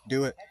arm and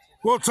do it.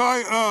 Well,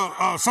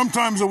 Ty,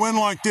 sometimes a win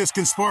like this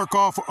can spark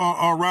off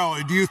a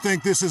rally. Do you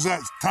think this is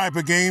that type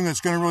of game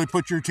that's going to really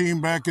put your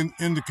team back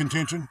into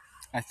contention?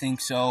 I think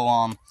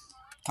so.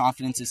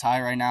 Confidence is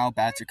high right now.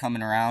 Bats are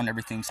coming around.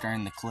 Everything's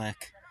starting to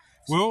click.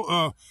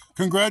 Well,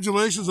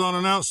 congratulations on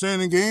an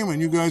outstanding game,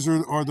 and you guys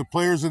are the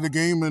players of the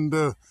game, and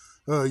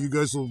you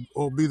guys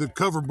will be the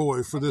cover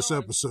boy for this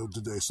episode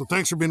today. So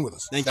thanks for being with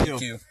us. Thank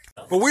you.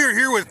 Well, we are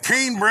here with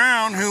Kane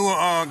Brown, who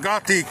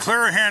got the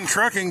Clarahan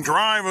trucking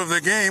drive of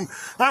the game.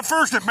 That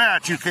first at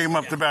bat, you came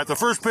up to bat. The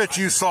first pitch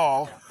you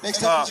saw, I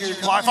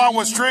thought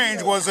was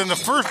strange was in the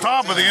first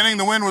top of the inning,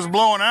 the wind was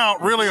blowing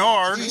out really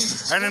hard,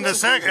 and in the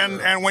second,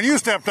 and when you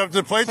stepped up to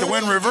the plate, the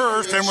wind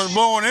reversed and was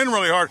blowing in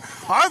really hard.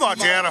 I thought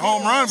you had a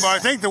home run, but I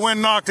think the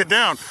wind knocked it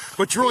down.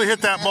 But you really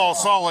hit that ball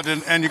solid,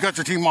 and you got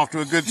your team off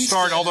to a good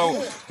start.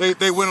 Although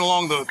they went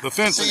along the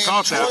fence and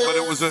caught that,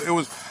 but it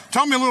was.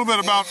 Tell me a little bit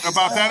about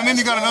that, and then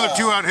you got another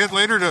 2-out hit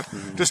later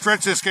to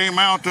stretch this game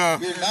out.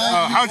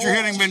 How's your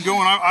hitting been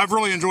going? I've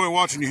really enjoyed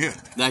watching you hit.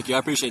 Thank you, I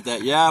appreciate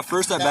that. Yeah,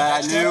 first at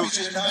bat, I knew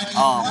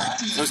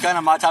it was kind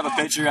of my type of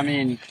pitcher. I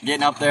mean,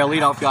 getting up there,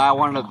 leadoff guy, I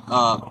wanted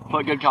to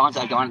put good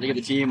contact on it to get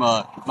the team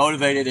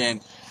motivated,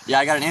 and yeah,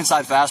 I got an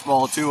inside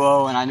fastball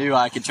 2-0, and I knew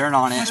I could turn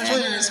on it,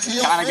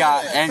 and kind of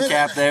got end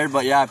cap there,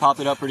 but yeah, I popped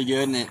it up pretty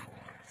good, and it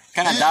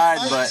kind of died,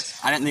 but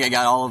I didn't think I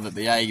got all of it.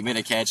 But yeah, he made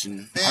a catch,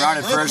 and I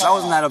rounded first. I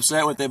wasn't that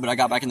upset with it, but I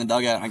got back in the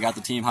dugout and I got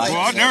the team hyped. Well,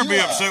 I'd never be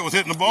upset with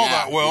hitting the ball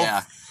that well.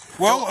 Yeah.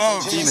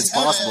 Well, team, it's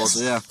possible.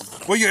 So yeah.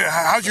 Well,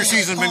 how's your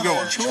season been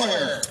going?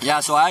 Yeah,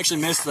 so I actually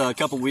missed a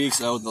couple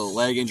weeks with the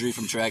leg injury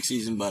from track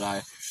season, but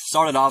I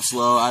started off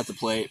slow at the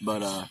plate,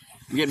 but I'm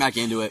getting back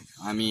into it.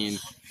 I mean,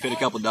 hit a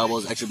couple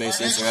doubles, extra base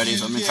hits already,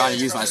 so I'm going to try to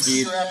use my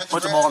speed,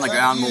 put the ball on the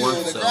ground more.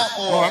 So.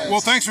 All right.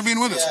 Well, thanks for being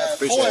with us.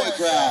 Appreciate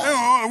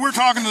it. We're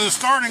talking to the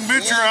starting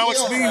pitcher,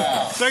 Alex Bean.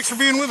 Thanks for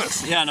being with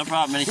us. Yeah, no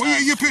problem.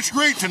 Well, you pitched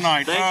great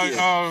tonight. Thank you.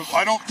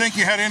 I don't think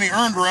you had any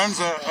earned runs,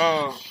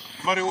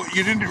 but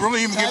you didn't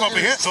really even give up a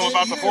hit until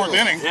about the fourth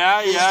inning.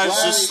 Yeah, I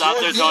was just out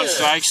there throwing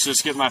strikes,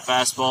 just getting my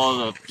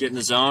fastball to get in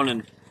the zone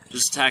and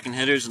just attacking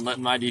hitters and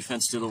letting my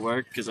defense do the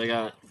work because I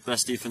got the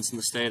best defense in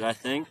the state, I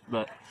think.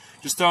 But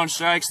just throwing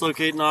strikes,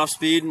 locating off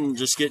speed, and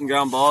just getting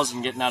ground balls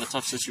and getting out of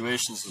tough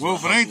situations. Well,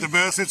 if it ain't the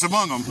best, it's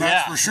among them.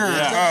 That's for sure.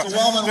 Yeah.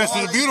 This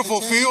is a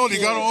beautiful field. You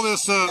got all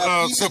this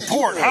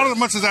support. How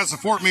much does that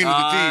support mean to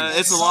the team?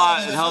 It's a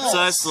lot. It helps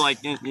us,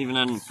 like even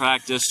in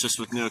practice, just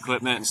with new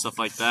equipment and stuff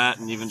like that,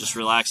 and even just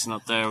relaxing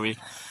up there. We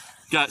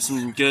got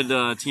some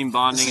good team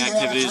bonding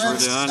activities we're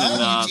doing,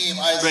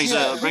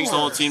 and brings the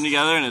whole team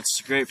together, and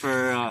it's great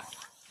for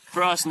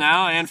us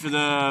now and for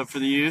the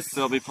youth.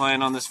 They'll be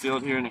playing on this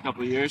field here in a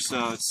couple of years,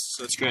 so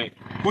it's great.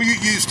 Well, you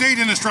stayed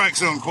in the strike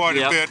zone quite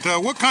a bit.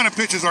 What kind of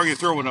pitches are you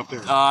throwing up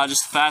there?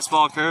 Just a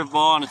fastball,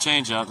 curveball, and a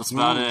changeup. That's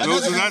about it.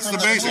 That's the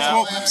basics.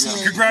 Well,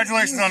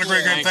 congratulations on a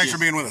great game. Thanks for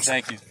being with us.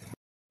 Thank you.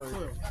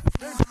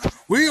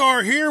 We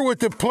are here with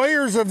the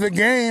players of the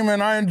game,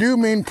 and I do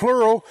mean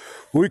plural.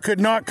 We could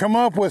not come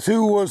up with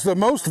who was the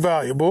most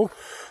valuable.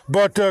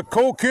 But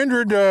Cole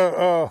Kindred,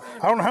 I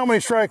don't know how many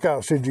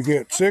strikeouts did you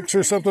get? 6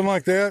 or something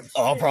like that?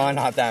 Oh, probably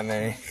not that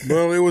many.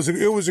 Well, it was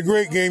a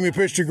great game. You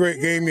pitched a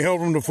great game. You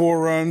held them to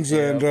 4 runs.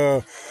 And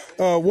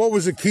what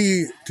was the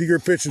key to your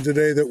pitching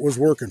today that was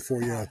working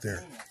for you out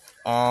there?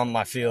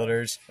 My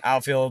fielders.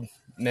 Outfield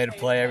made a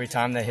play every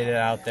time they hit it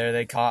out there.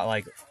 They caught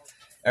like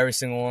every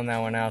single one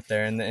that went out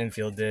there, and the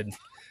infield did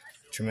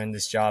a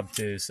tremendous job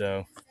too.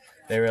 So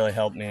they really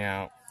helped me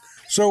out.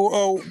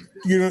 So,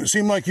 it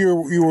seemed like you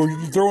were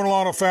throwing a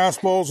lot of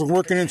fastballs and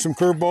working in some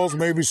curveballs,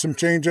 maybe some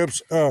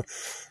changeups.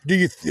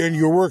 And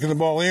you were working the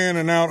ball in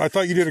and out. I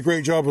thought you did a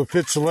great job of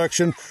pitch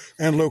selection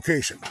and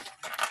location.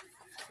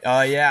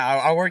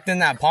 Yeah, I worked in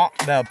that palm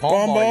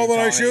ball that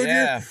I showed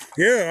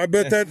you. Yeah, I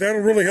bet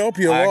that'll really help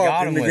you a lot. I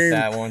got him in the with game.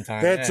 that one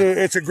time.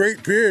 It's a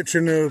great pitch,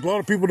 and a lot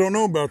of people don't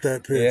know about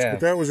that pitch. But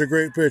that was a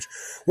great pitch.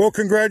 Well,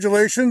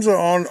 congratulations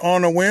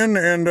on a win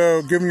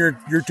and giving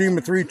your team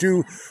a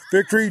 3-2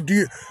 victory.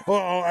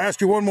 I'll ask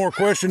you one more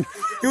question.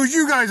 It was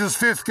you guys'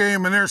 fifth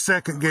game and their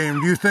second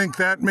game. Do you think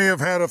that may have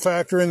had a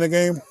factor in the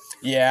game?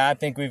 Yeah, I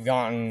think we've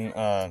gotten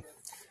a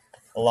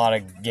lot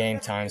of game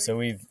time, so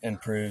we've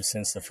improved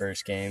since the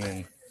first game,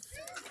 and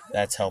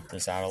that's helped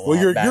us out a lot. Well,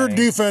 your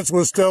defense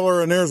was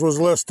stellar, and theirs was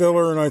less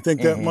stellar, and I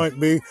think that might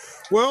be.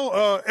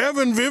 Well,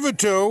 Evan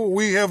Vivito,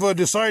 we have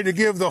decided to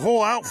give the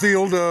whole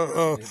outfield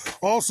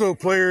also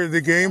player of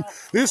the game.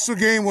 This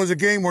game was a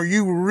game where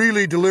you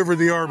really delivered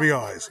the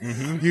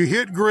RBIs. You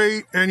hit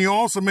great, and you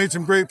also made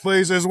some great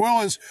plays, as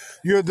well as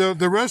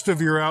the rest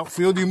of your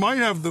outfield. You might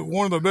have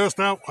one of the best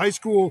high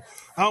school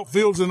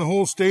outfields in the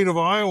whole state of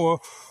Iowa.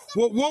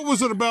 What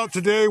was it about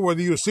today?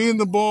 Whether you were seeing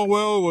the ball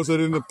well, was it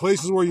in the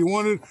places where you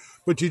wanted?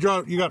 But you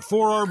got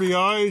 4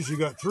 RBIs, you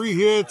got 3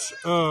 hits,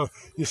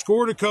 you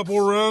scored a couple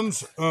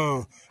runs,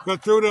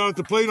 got thrown out at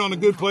the plate on a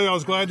good play. I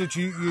was glad that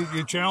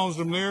you challenged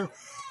them there.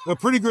 A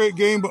pretty great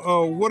game. But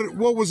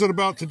what was it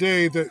about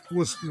today that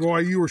was why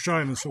you were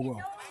shining so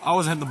well? I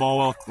was hitting the ball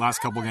well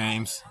last couple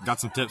games. Got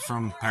some tips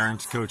from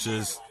parents,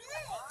 coaches,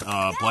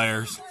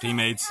 players,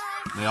 teammates.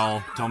 They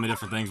all tell me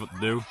different things what to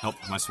do, help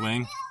my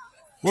swing.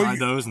 Tried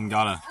those and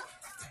got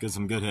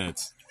some good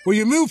hits. Well,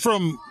 you moved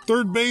from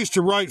third base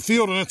to right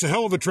field, and that's a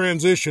hell of a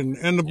transition.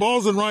 And the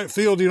balls in right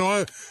field,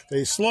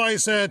 they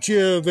slice at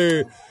you.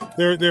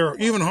 They're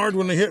even hard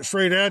when they hit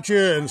straight at you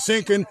and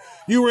sinking.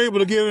 You were able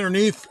to get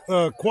underneath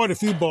quite a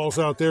few balls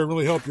out there and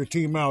really help your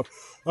team out.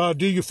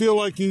 Do you feel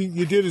like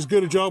you did as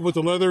good a job with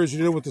the leather as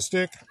you did with the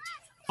stick?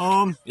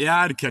 Yeah,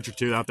 I had a catch or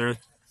two out there.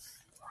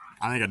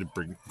 I think I did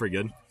pretty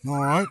good. All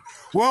right.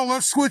 Well,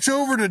 let's switch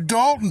over to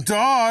Dalton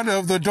Dodd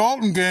of the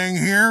Dalton gang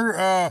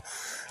here.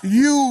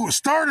 You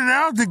started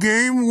out the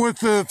game with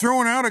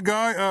throwing out a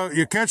guy,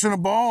 you catching a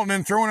ball and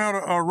then throwing out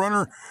a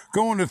runner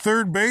going to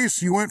third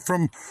base. You went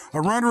from a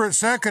runner at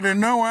second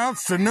and no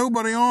outs to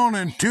nobody on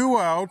and 2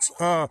 outs.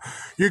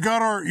 You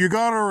got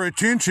our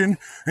attention,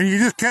 and you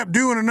just kept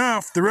doing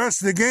enough the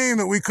rest of the game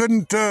that we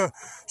couldn't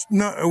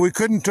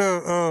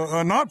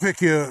not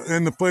pick you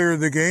in the player of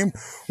the game.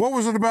 What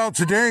was it about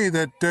today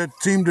that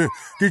seemed to?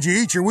 Did you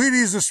eat your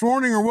Wheaties this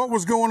morning, or what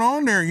was going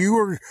on there? You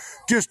were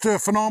just a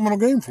phenomenal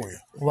game for you.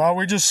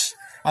 Well,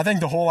 I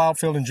think the whole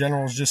outfield in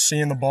general is just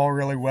seeing the ball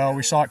really well.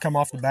 We saw it come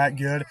off the bat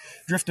good,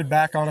 drifted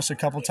back on us a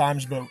couple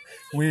times, but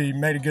we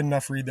made a good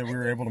enough read that we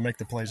were able to make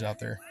the plays out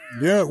there.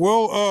 Yeah,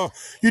 well,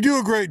 you do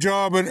a great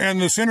job, and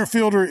the center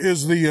fielder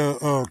is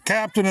the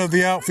captain of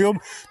the outfield,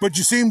 but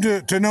you seem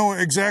to know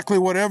exactly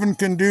what Evan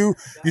can do.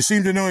 You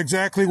seem to know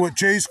exactly what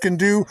Chase can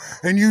do,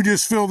 and you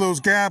just fill those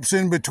gaps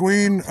in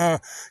between.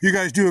 You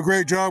guys do a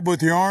great job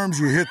with your arms.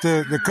 You hit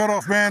the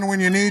cutoff man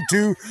when you need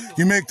to.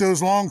 You make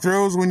those long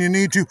throws when you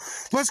need to.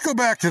 Let's go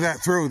back to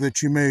that throw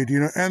that you made,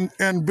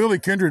 and Billy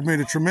Kindred made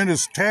a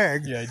tremendous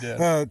tag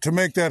to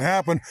make that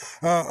happen.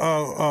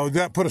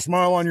 That put a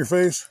smile on your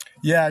face?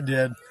 Yeah, it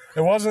did.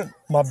 It wasn't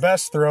my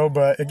best throw,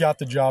 but it got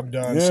the job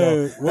done. Yeah.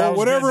 So well,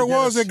 whatever it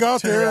was, it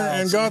got there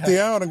and got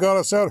the out and got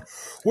us out.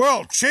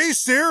 Well,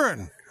 Chase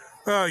Theron,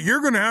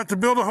 you're going to have to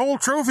build a whole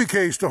trophy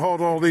case to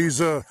hold all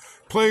these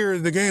player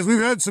of the games.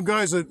 We've had some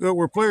guys that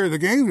were player of the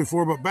game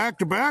before, but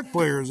back-to-back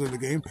players of the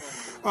game.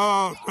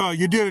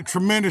 You did a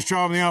tremendous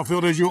job in the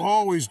outfield, as you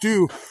always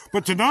do.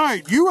 But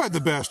tonight, you had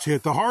the best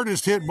hit, the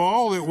hardest hit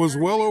ball. It was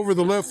well over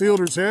the left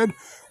fielder's head,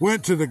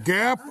 went to the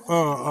gap,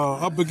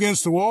 up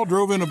against the wall,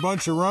 drove in a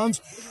bunch of runs.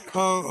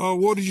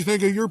 What did you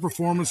think of your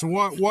performance, and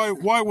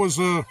why was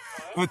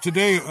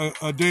today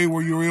a day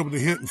where you were able to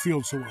hit and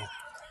field so well?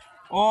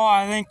 Well,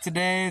 I think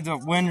today the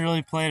wind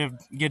really played a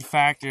good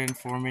factor in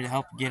for me to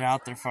help get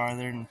out there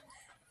farther, and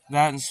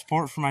that and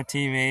support from my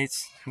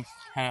teammates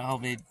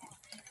helped me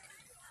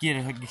get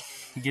a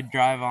good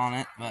drive on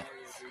it. But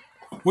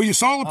well, you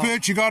saw the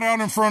pitch, you got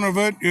out in front of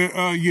it,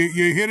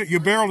 you hit it,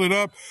 you barreled it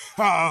up.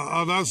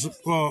 That's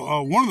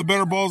one of the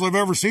better balls I've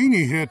ever seen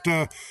you hit.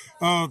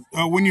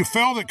 When you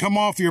felt it come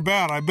off your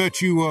bat, I bet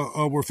you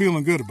were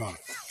feeling good about it.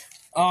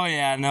 Oh,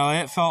 yeah, no,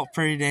 it felt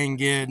pretty dang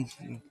good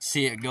to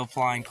see it go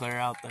flying clear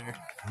out there.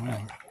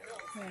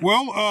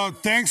 Well,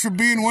 thanks for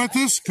being with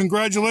us.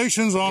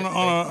 Congratulations on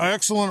an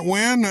excellent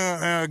win,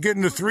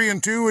 getting to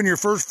 3-2 in your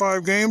first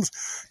 5 games.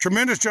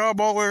 Tremendous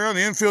job all the way around.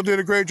 The infield did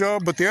a great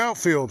job, but the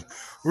outfield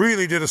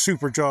really did a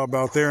super job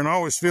out there. And I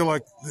always feel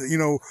like,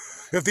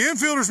 if the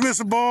infielders miss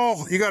a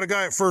ball, you got a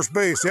guy at first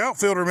base. The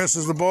outfielder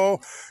misses the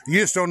ball, you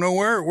just don't know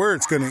where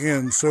it's going to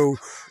end. So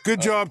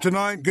good job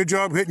tonight. Good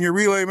job hitting your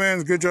relay,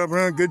 man. Good job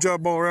around. Good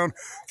job all around.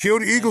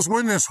 Keota Eagles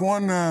win this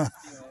one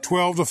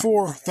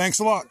 12-4. Thanks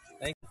a lot.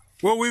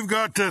 Well, we've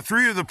got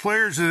 3 of the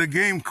players of the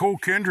game. Cole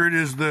Kindred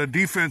is the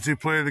defensive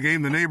player of the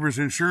game, the Neighbors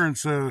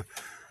Insurance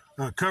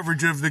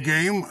coverage of the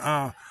game.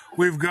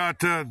 We've got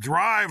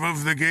drive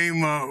of the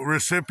game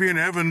recipient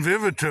Evan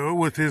Vivito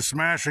with his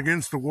smash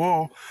against the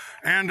wall.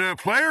 And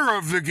player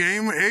of the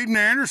game, Aiden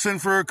Anderson,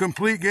 for a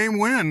complete game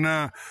win.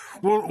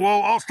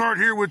 Well, I'll start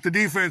here with the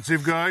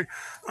defensive guy.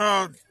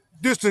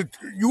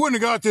 You wouldn't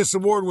have got this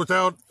award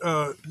without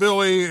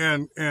Billy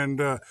and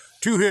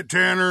two-hit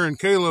Tanner and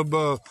Caleb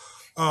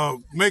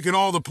making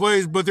all the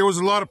plays, but there was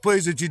a lot of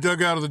plays that you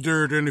dug out of the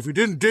dirt, and if you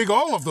didn't dig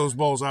all of those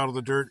balls out of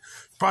the dirt,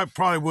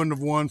 probably wouldn't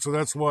have won. So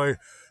that's why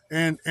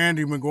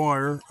Andy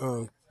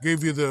McGuire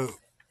gave you the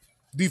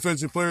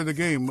defensive player of the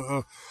game.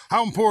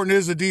 How important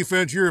is the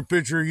defense? You're a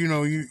pitcher, you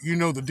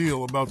know the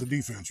deal about the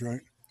defense,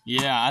 right?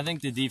 Yeah, I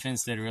think the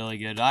defense did really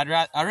good. I'd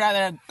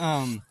rather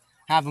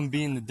have them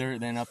be in the dirt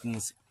than up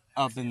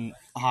and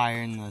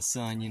higher in the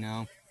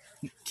sun.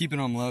 Keeping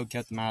them low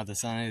kept them out of the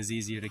sun. It was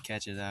easier to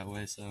catch it that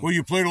way. So. Well,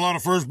 you played a lot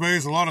of first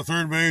base, a lot of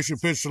third base. You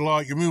pitched a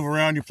lot. You move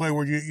around. You play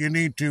where you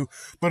need to.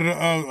 But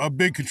a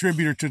big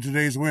contributor to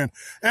today's win.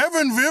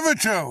 Evan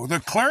Vivito, the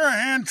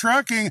Clarahan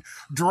Trucking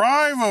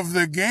drive of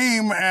the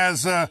game,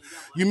 as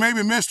you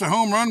maybe missed a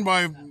home run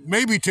by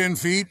maybe 10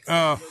 feet.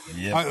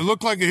 It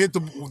looked like it hit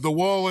the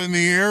wall in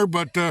the air,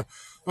 but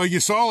you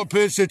saw a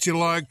pitch that you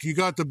liked. You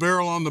got the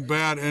barrel on the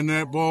bat, and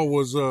that ball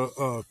was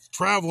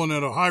traveling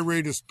at a high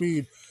rate of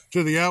speed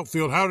to the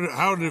outfield.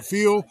 How did it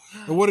feel?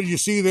 And what did you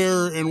see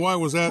there, and why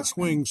was that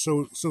swing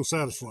so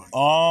satisfying?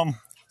 Saw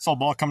a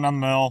ball coming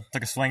down the middle,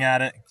 took a swing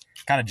at it,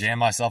 kind of jammed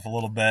myself a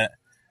little bit,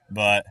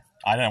 but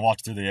I didn't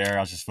walk through the air. I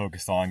was just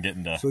focused on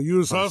getting to. So you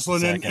was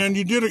hustling, and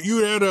you did it.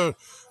 You had a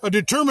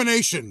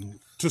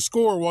determination to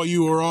score while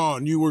you were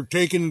on. You were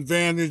taking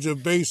advantage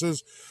of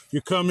bases.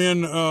 You come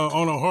in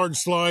on a hard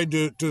slide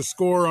to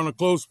score on a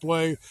close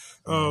play.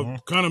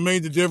 Kind of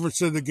made the difference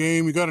in the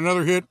game. You got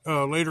another hit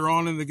later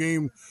on in the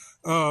game.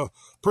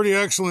 Pretty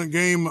excellent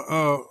game.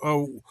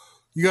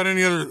 You got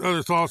any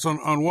other thoughts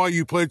on why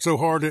you played so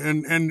hard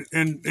and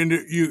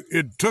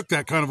it took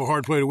that kind of a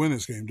hard play to win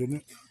this game, didn't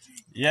it?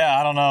 Yeah,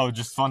 I don't know.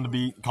 Just fun to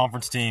beat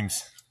conference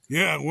teams.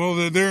 Yeah,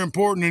 well, they're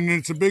important, and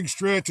it's a big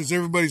stretch as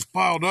everybody's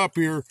piled up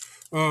here.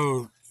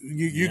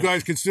 You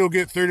guys can still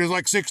get third. There's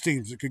like 6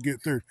 teams that could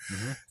get third.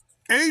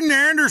 Aiden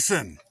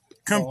Anderson,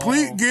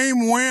 complete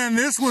game win.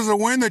 This was a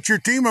win that your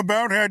team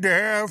about had to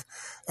have.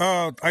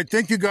 I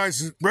think you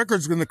guys'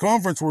 records in the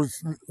conference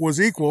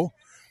was equal.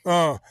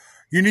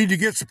 You need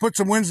to put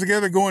some wins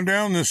together going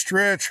down this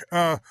stretch.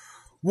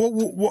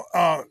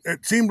 It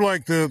seemed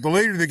like the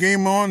later the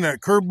game on, that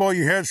curveball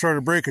you had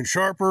started breaking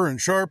sharper and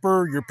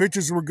sharper. Your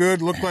pitches were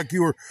good. Looked like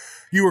you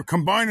were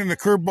combining the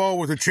curveball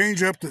with a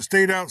changeup that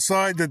stayed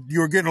outside, that you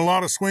were getting a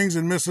lot of swings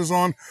and misses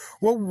on.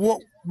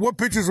 What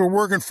pitches were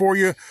working for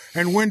you,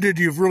 and when did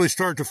you really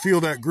start to feel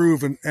that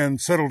groove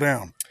and settle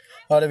down?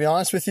 To be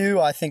honest with you,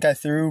 I think I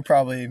threw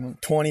probably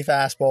 20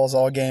 fastballs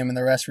all game, and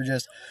the rest were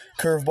just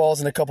curveballs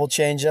and a couple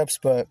changeups.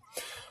 But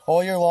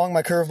all year long,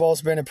 my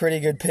curveball's been a pretty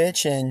good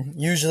pitch, and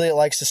usually it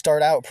likes to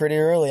start out pretty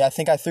early. I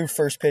think I threw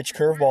first pitch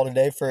curveball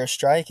today for a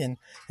strike, and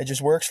it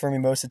just works for me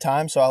most of the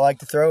time, so I like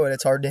to throw it.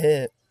 It's hard to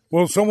hit.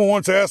 Well, someone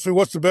once asked me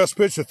what's the best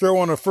pitch to throw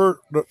on the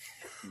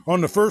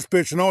first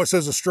pitch, and always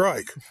says a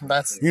strike.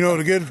 That's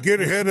to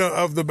get ahead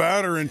of the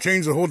batter and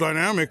change the whole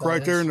dynamic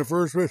right there in the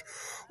first pitch.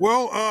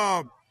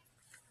 Well,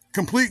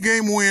 complete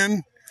game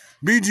win.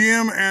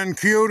 BGM and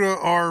Keota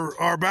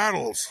are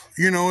battles.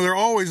 They're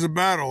always a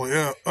battle.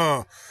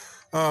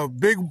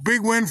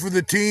 Big win for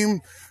the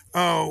team.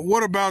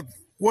 What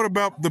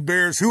about the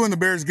Bears? Who in the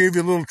Bears gave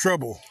you a little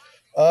trouble?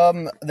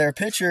 Their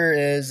pitcher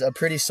is a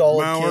pretty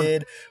solid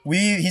kid.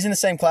 He's in the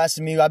same class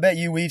as me. I bet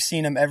we've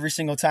seen him every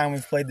single time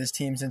we've played this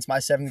team since my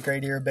 7th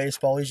grade year of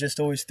baseball. He's just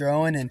always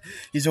throwing, and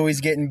he's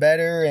always getting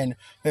better. And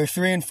they're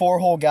 3 and 4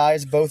 hole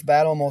guys, both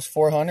bat almost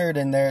 400,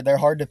 and they're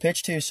hard to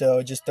pitch to.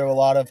 So just throw a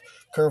lot of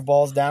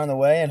curveballs down the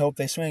way and hope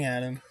they swing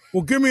at him.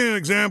 Well, give me an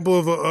example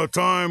of a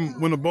time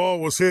when the ball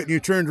was hit and you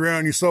turned around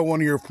and you saw one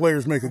of your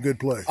players make a good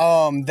play.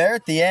 There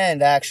at the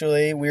end,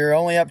 actually. We were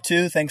only up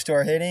 2 thanks to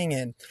our hitting,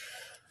 and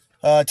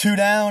 2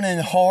 down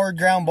and hard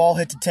ground ball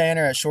hit to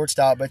Tanner at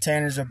shortstop, but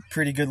Tanner's a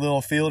pretty good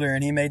little fielder,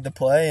 and he made the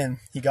play, and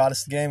he got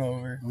us the game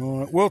over.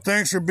 Well,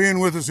 thanks for being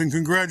with us, and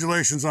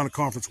congratulations on a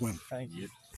conference win. Thank you.